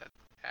 So it's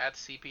at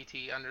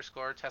CPT _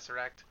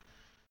 Tesseract.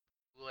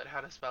 Google it,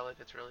 how to spell it.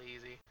 It's really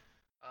easy.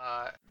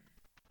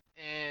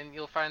 And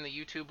you'll find the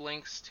YouTube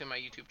links to my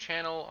YouTube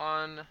channel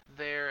on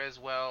there as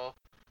well.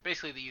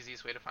 Basically, the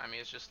easiest way to find me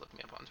is just look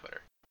me up on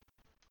Twitter.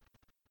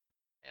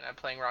 And I'm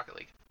playing Rocket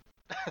League.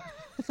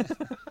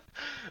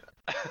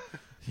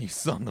 You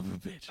son of a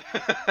bitch.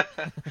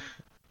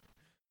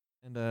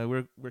 And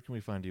where can we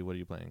find you? What are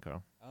you playing,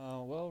 Carl?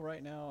 Well,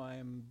 right now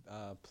I'm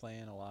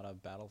playing a lot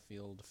of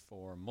Battlefield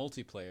for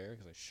multiplayer,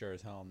 because I sure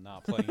as hell am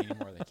not playing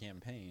anymore the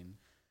campaign.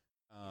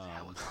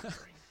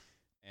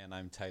 And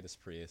I'm Titus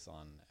Prius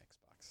on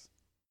Xbox.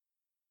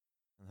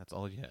 And that's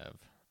all you have.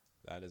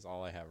 That is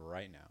all I have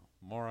right now.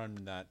 More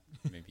on that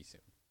maybe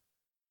soon.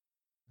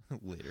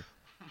 Later.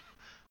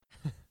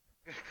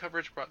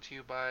 Coverage brought to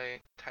you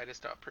by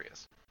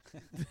Titus.Prius.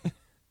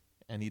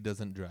 And he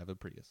doesn't drive a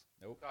Prius.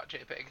 Nope.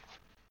 .jpg.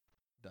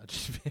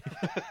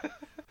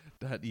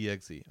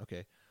 .exe.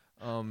 Okay.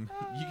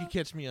 You can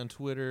catch me on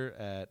Twitter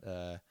at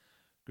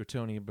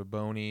Gratoni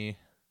Baboni.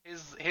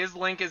 His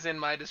link is in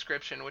my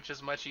description, which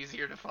is much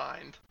easier to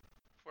find,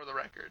 for the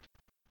record.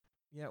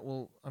 Yeah,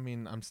 well, I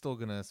mean, I'm still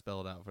gonna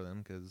spell it out for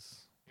them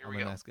because I'm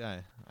a nice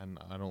guy.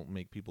 I don't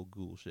make people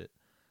Google shit.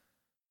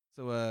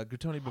 So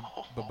Gratoni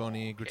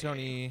Baboni,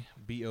 Gratoni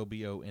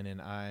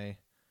Bobonni.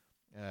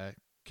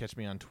 Catch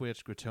me on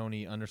Twitch,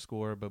 Gratoni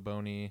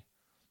 _Baboni.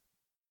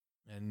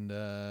 And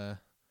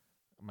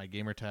my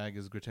gamer tag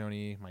is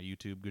Gratoni, my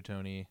YouTube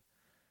Gratoni.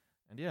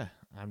 And yeah,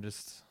 I'm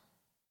just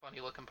Funny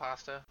looking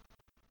pasta.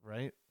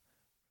 right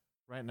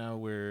now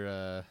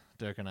we're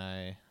Derek and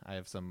I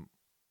have some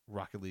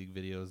Rocket League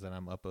videos that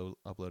I'm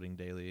uploading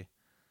daily.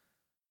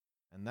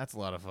 And that's a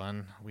lot of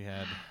fun. We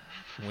had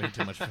way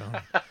too much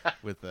fun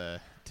with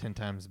 10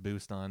 times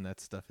boost on. That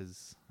stuff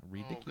is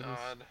ridiculous.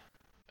 Oh God,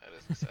 that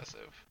is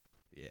excessive.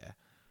 Yeah.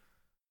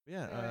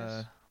 Yeah,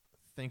 Nice.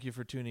 thank you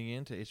for tuning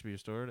in to HB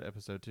Restored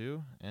episode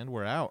 2, and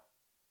we're out.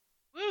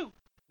 Woo!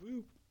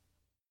 Woo.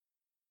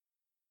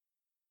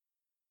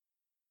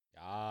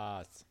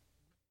 Yes.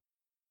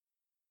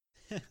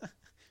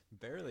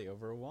 Barely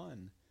over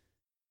 1.